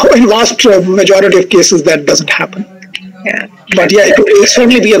 In vast majority of cases, that doesn't happen. Yeah. But yeah, it would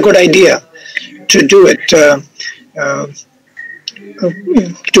certainly be a good idea to do it.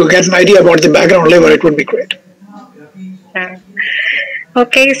 To get an idea about the background liver, it would be great. Yeah.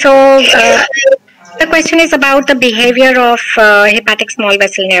 Okay, so the question is about the behavior of hepatic small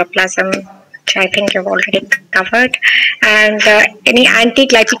vessel neoplasm, which I think you've already covered, and any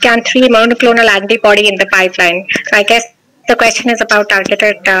anti-glypican-3 monoclonal antibody in the pipeline. So I guess the question is about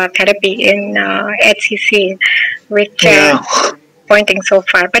targeted therapy in HCC, which pointing so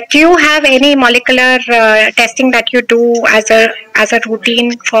far. But do you have any molecular testing that you do as a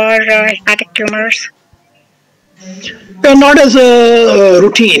routine for hepatic tumors? Not as a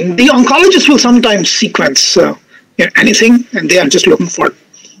routine. The oncologist will sometimes sequence anything, and they are just looking for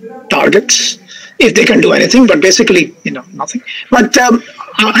targets if they can do anything. But basically, nothing. But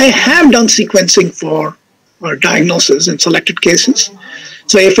I have done sequencing for diagnosis in selected cases.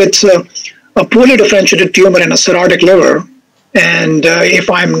 So if it's a poorly differentiated tumor in a cirrhotic liver, and if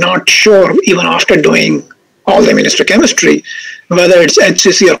I'm not sure, even after doing all the immunohistochemistry, whether it's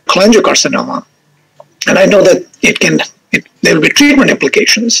HCC or cholangiocarcinoma, and I know that there will be treatment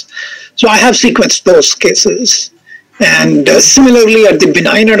implications. So I have sequenced those cases. And similarly, at the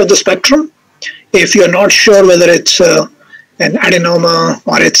benign end of the spectrum, if you're not sure whether it's an adenoma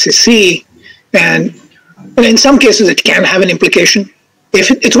or HCC, and in some cases it can have an implication.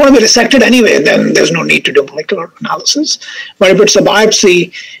 If it's going to be resected anyway, then there's no need to do molecular analysis. But if it's a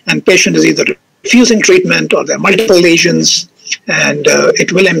biopsy and patient is either refusing treatment or there are multiple lesions and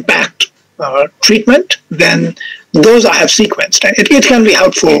it will impact treatment, then those I have sequenced. And it can be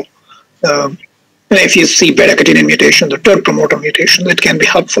helpful if you see beta-catenin mutations or TERT promoter mutations, it can be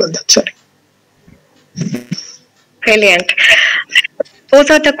helpful in that setting. Brilliant. Those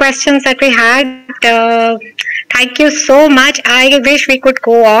are the questions that we had. Thank you so much. I wish we could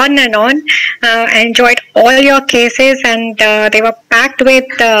go on and on. I enjoyed all your cases, and they were packed with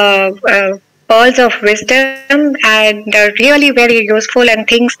pearls of wisdom and really very useful and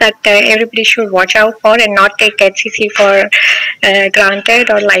things that everybody should watch out for and not take HCC for granted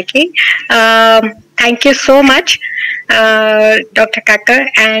or lightly. Thank you so much, Dr. Kakar,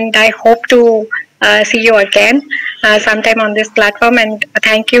 and I hope to see you again sometime on this platform. And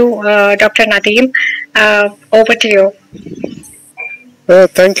thank you, Dr. Nadeem. Over to you.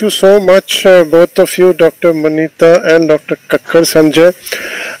 Thank you so much, both of you, Dr. Manita and Dr. Kakar Sanjay.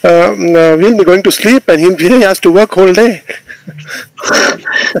 We'll be going to sleep, and he has to work whole day.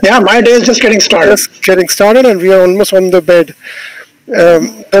 Yeah, my day is just getting started. And we are almost on the bed.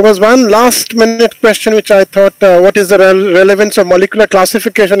 There was one last minute question which I thought, what is the relevance of molecular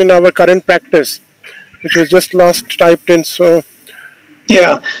classification in our current practice? Which was just last typed in. So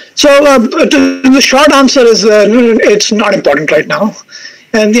yeah. So the short answer is it's not important right now.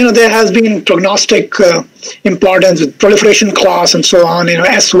 And there has been prognostic importance with proliferation class and so on.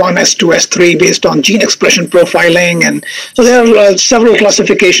 S1, S2, S3 based on gene expression profiling, and so there are several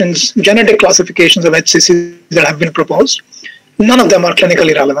classifications, genetic classifications of HCC that have been proposed. None of them are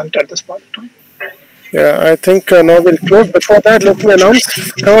clinically relevant at this point in time. Yeah, I think now we'll close. Before that, let me announce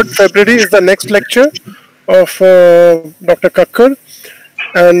 3rd February is the next lecture of Dr. Kakar.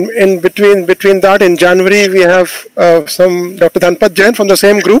 And in between that, in January, we have some Dr. Dhanpat Jain from the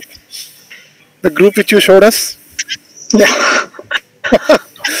same group, the group which you showed us. Yeah.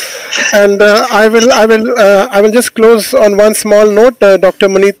 And I will just close on one small note. Dr.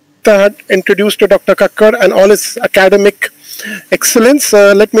 Manita had introduced to Dr. Kakar and all his academic excellence.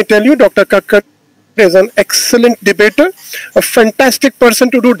 Let me tell you, Dr. Kakar is an excellent debater, a fantastic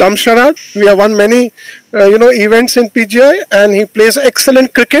person to do dumb charade. We have won many, events in PGI, and he plays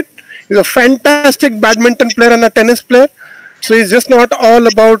excellent cricket. He's a fantastic badminton player and a tennis player. So he's just not all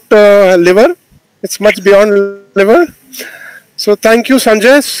about liver. It's much beyond liver. So thank you,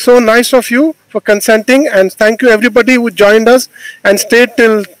 Sanjay. So nice of you for consenting, and thank you everybody who joined us and stayed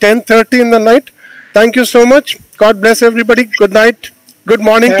till 10:30 in the night. Thank you so much. God bless everybody. Good night. Good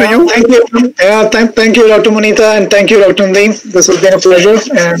morning to you. Thank you. Yeah, thank you, Dr. Manita, and thank you, Dr. Nadeem. This has been a pleasure,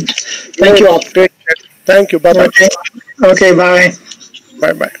 and thank you all. Thank you. Bye-bye. Okay, bye.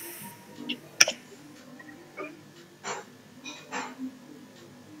 Bye-bye.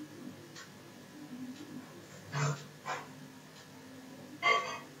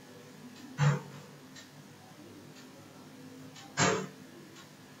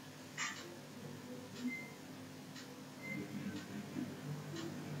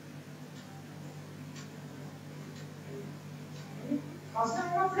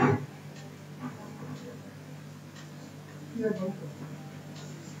 Yeah.